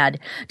you've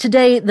had.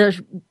 Today,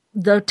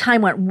 the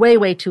time went way,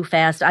 way too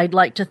fast. I'd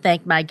like to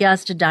thank my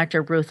guest,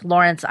 Dr. Ruth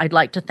Lawrence. I'd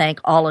like to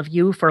thank all of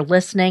you for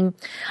listening.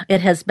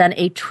 It has been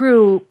a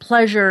true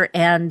pleasure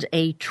and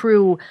a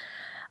true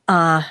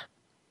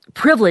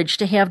privilege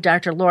to have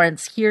Dr.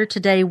 Lawrence here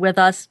today with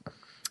us.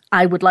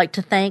 I would like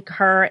to thank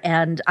her,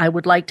 and I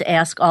would like to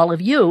ask all of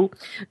you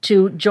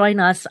to join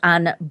us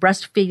on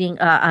breastfeeding,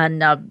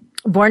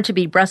 Born to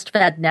be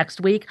Breastfed next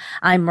week.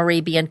 I'm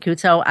Marie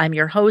Biancuzzo. I'm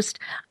your host.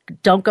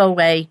 Don't go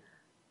away.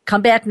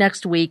 Come back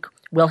next week.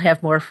 We'll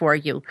have more for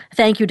you.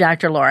 Thank you,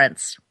 Dr.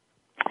 Lawrence.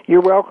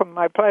 You're welcome.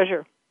 My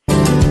pleasure.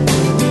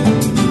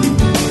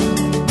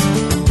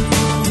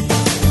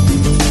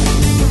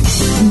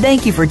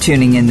 Thank you for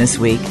tuning in this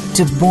week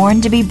to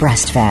Born to be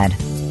Breastfed.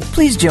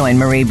 Please join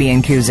Marie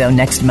Biancuzzo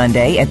next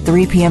Monday at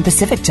 3 p.m.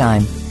 Pacific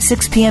Time,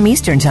 6 p.m.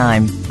 Eastern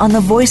Time on the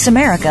Voice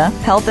America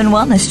Health and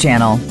Wellness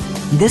Channel.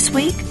 This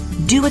week,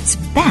 do what's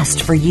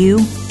best for you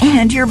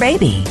and your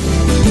baby.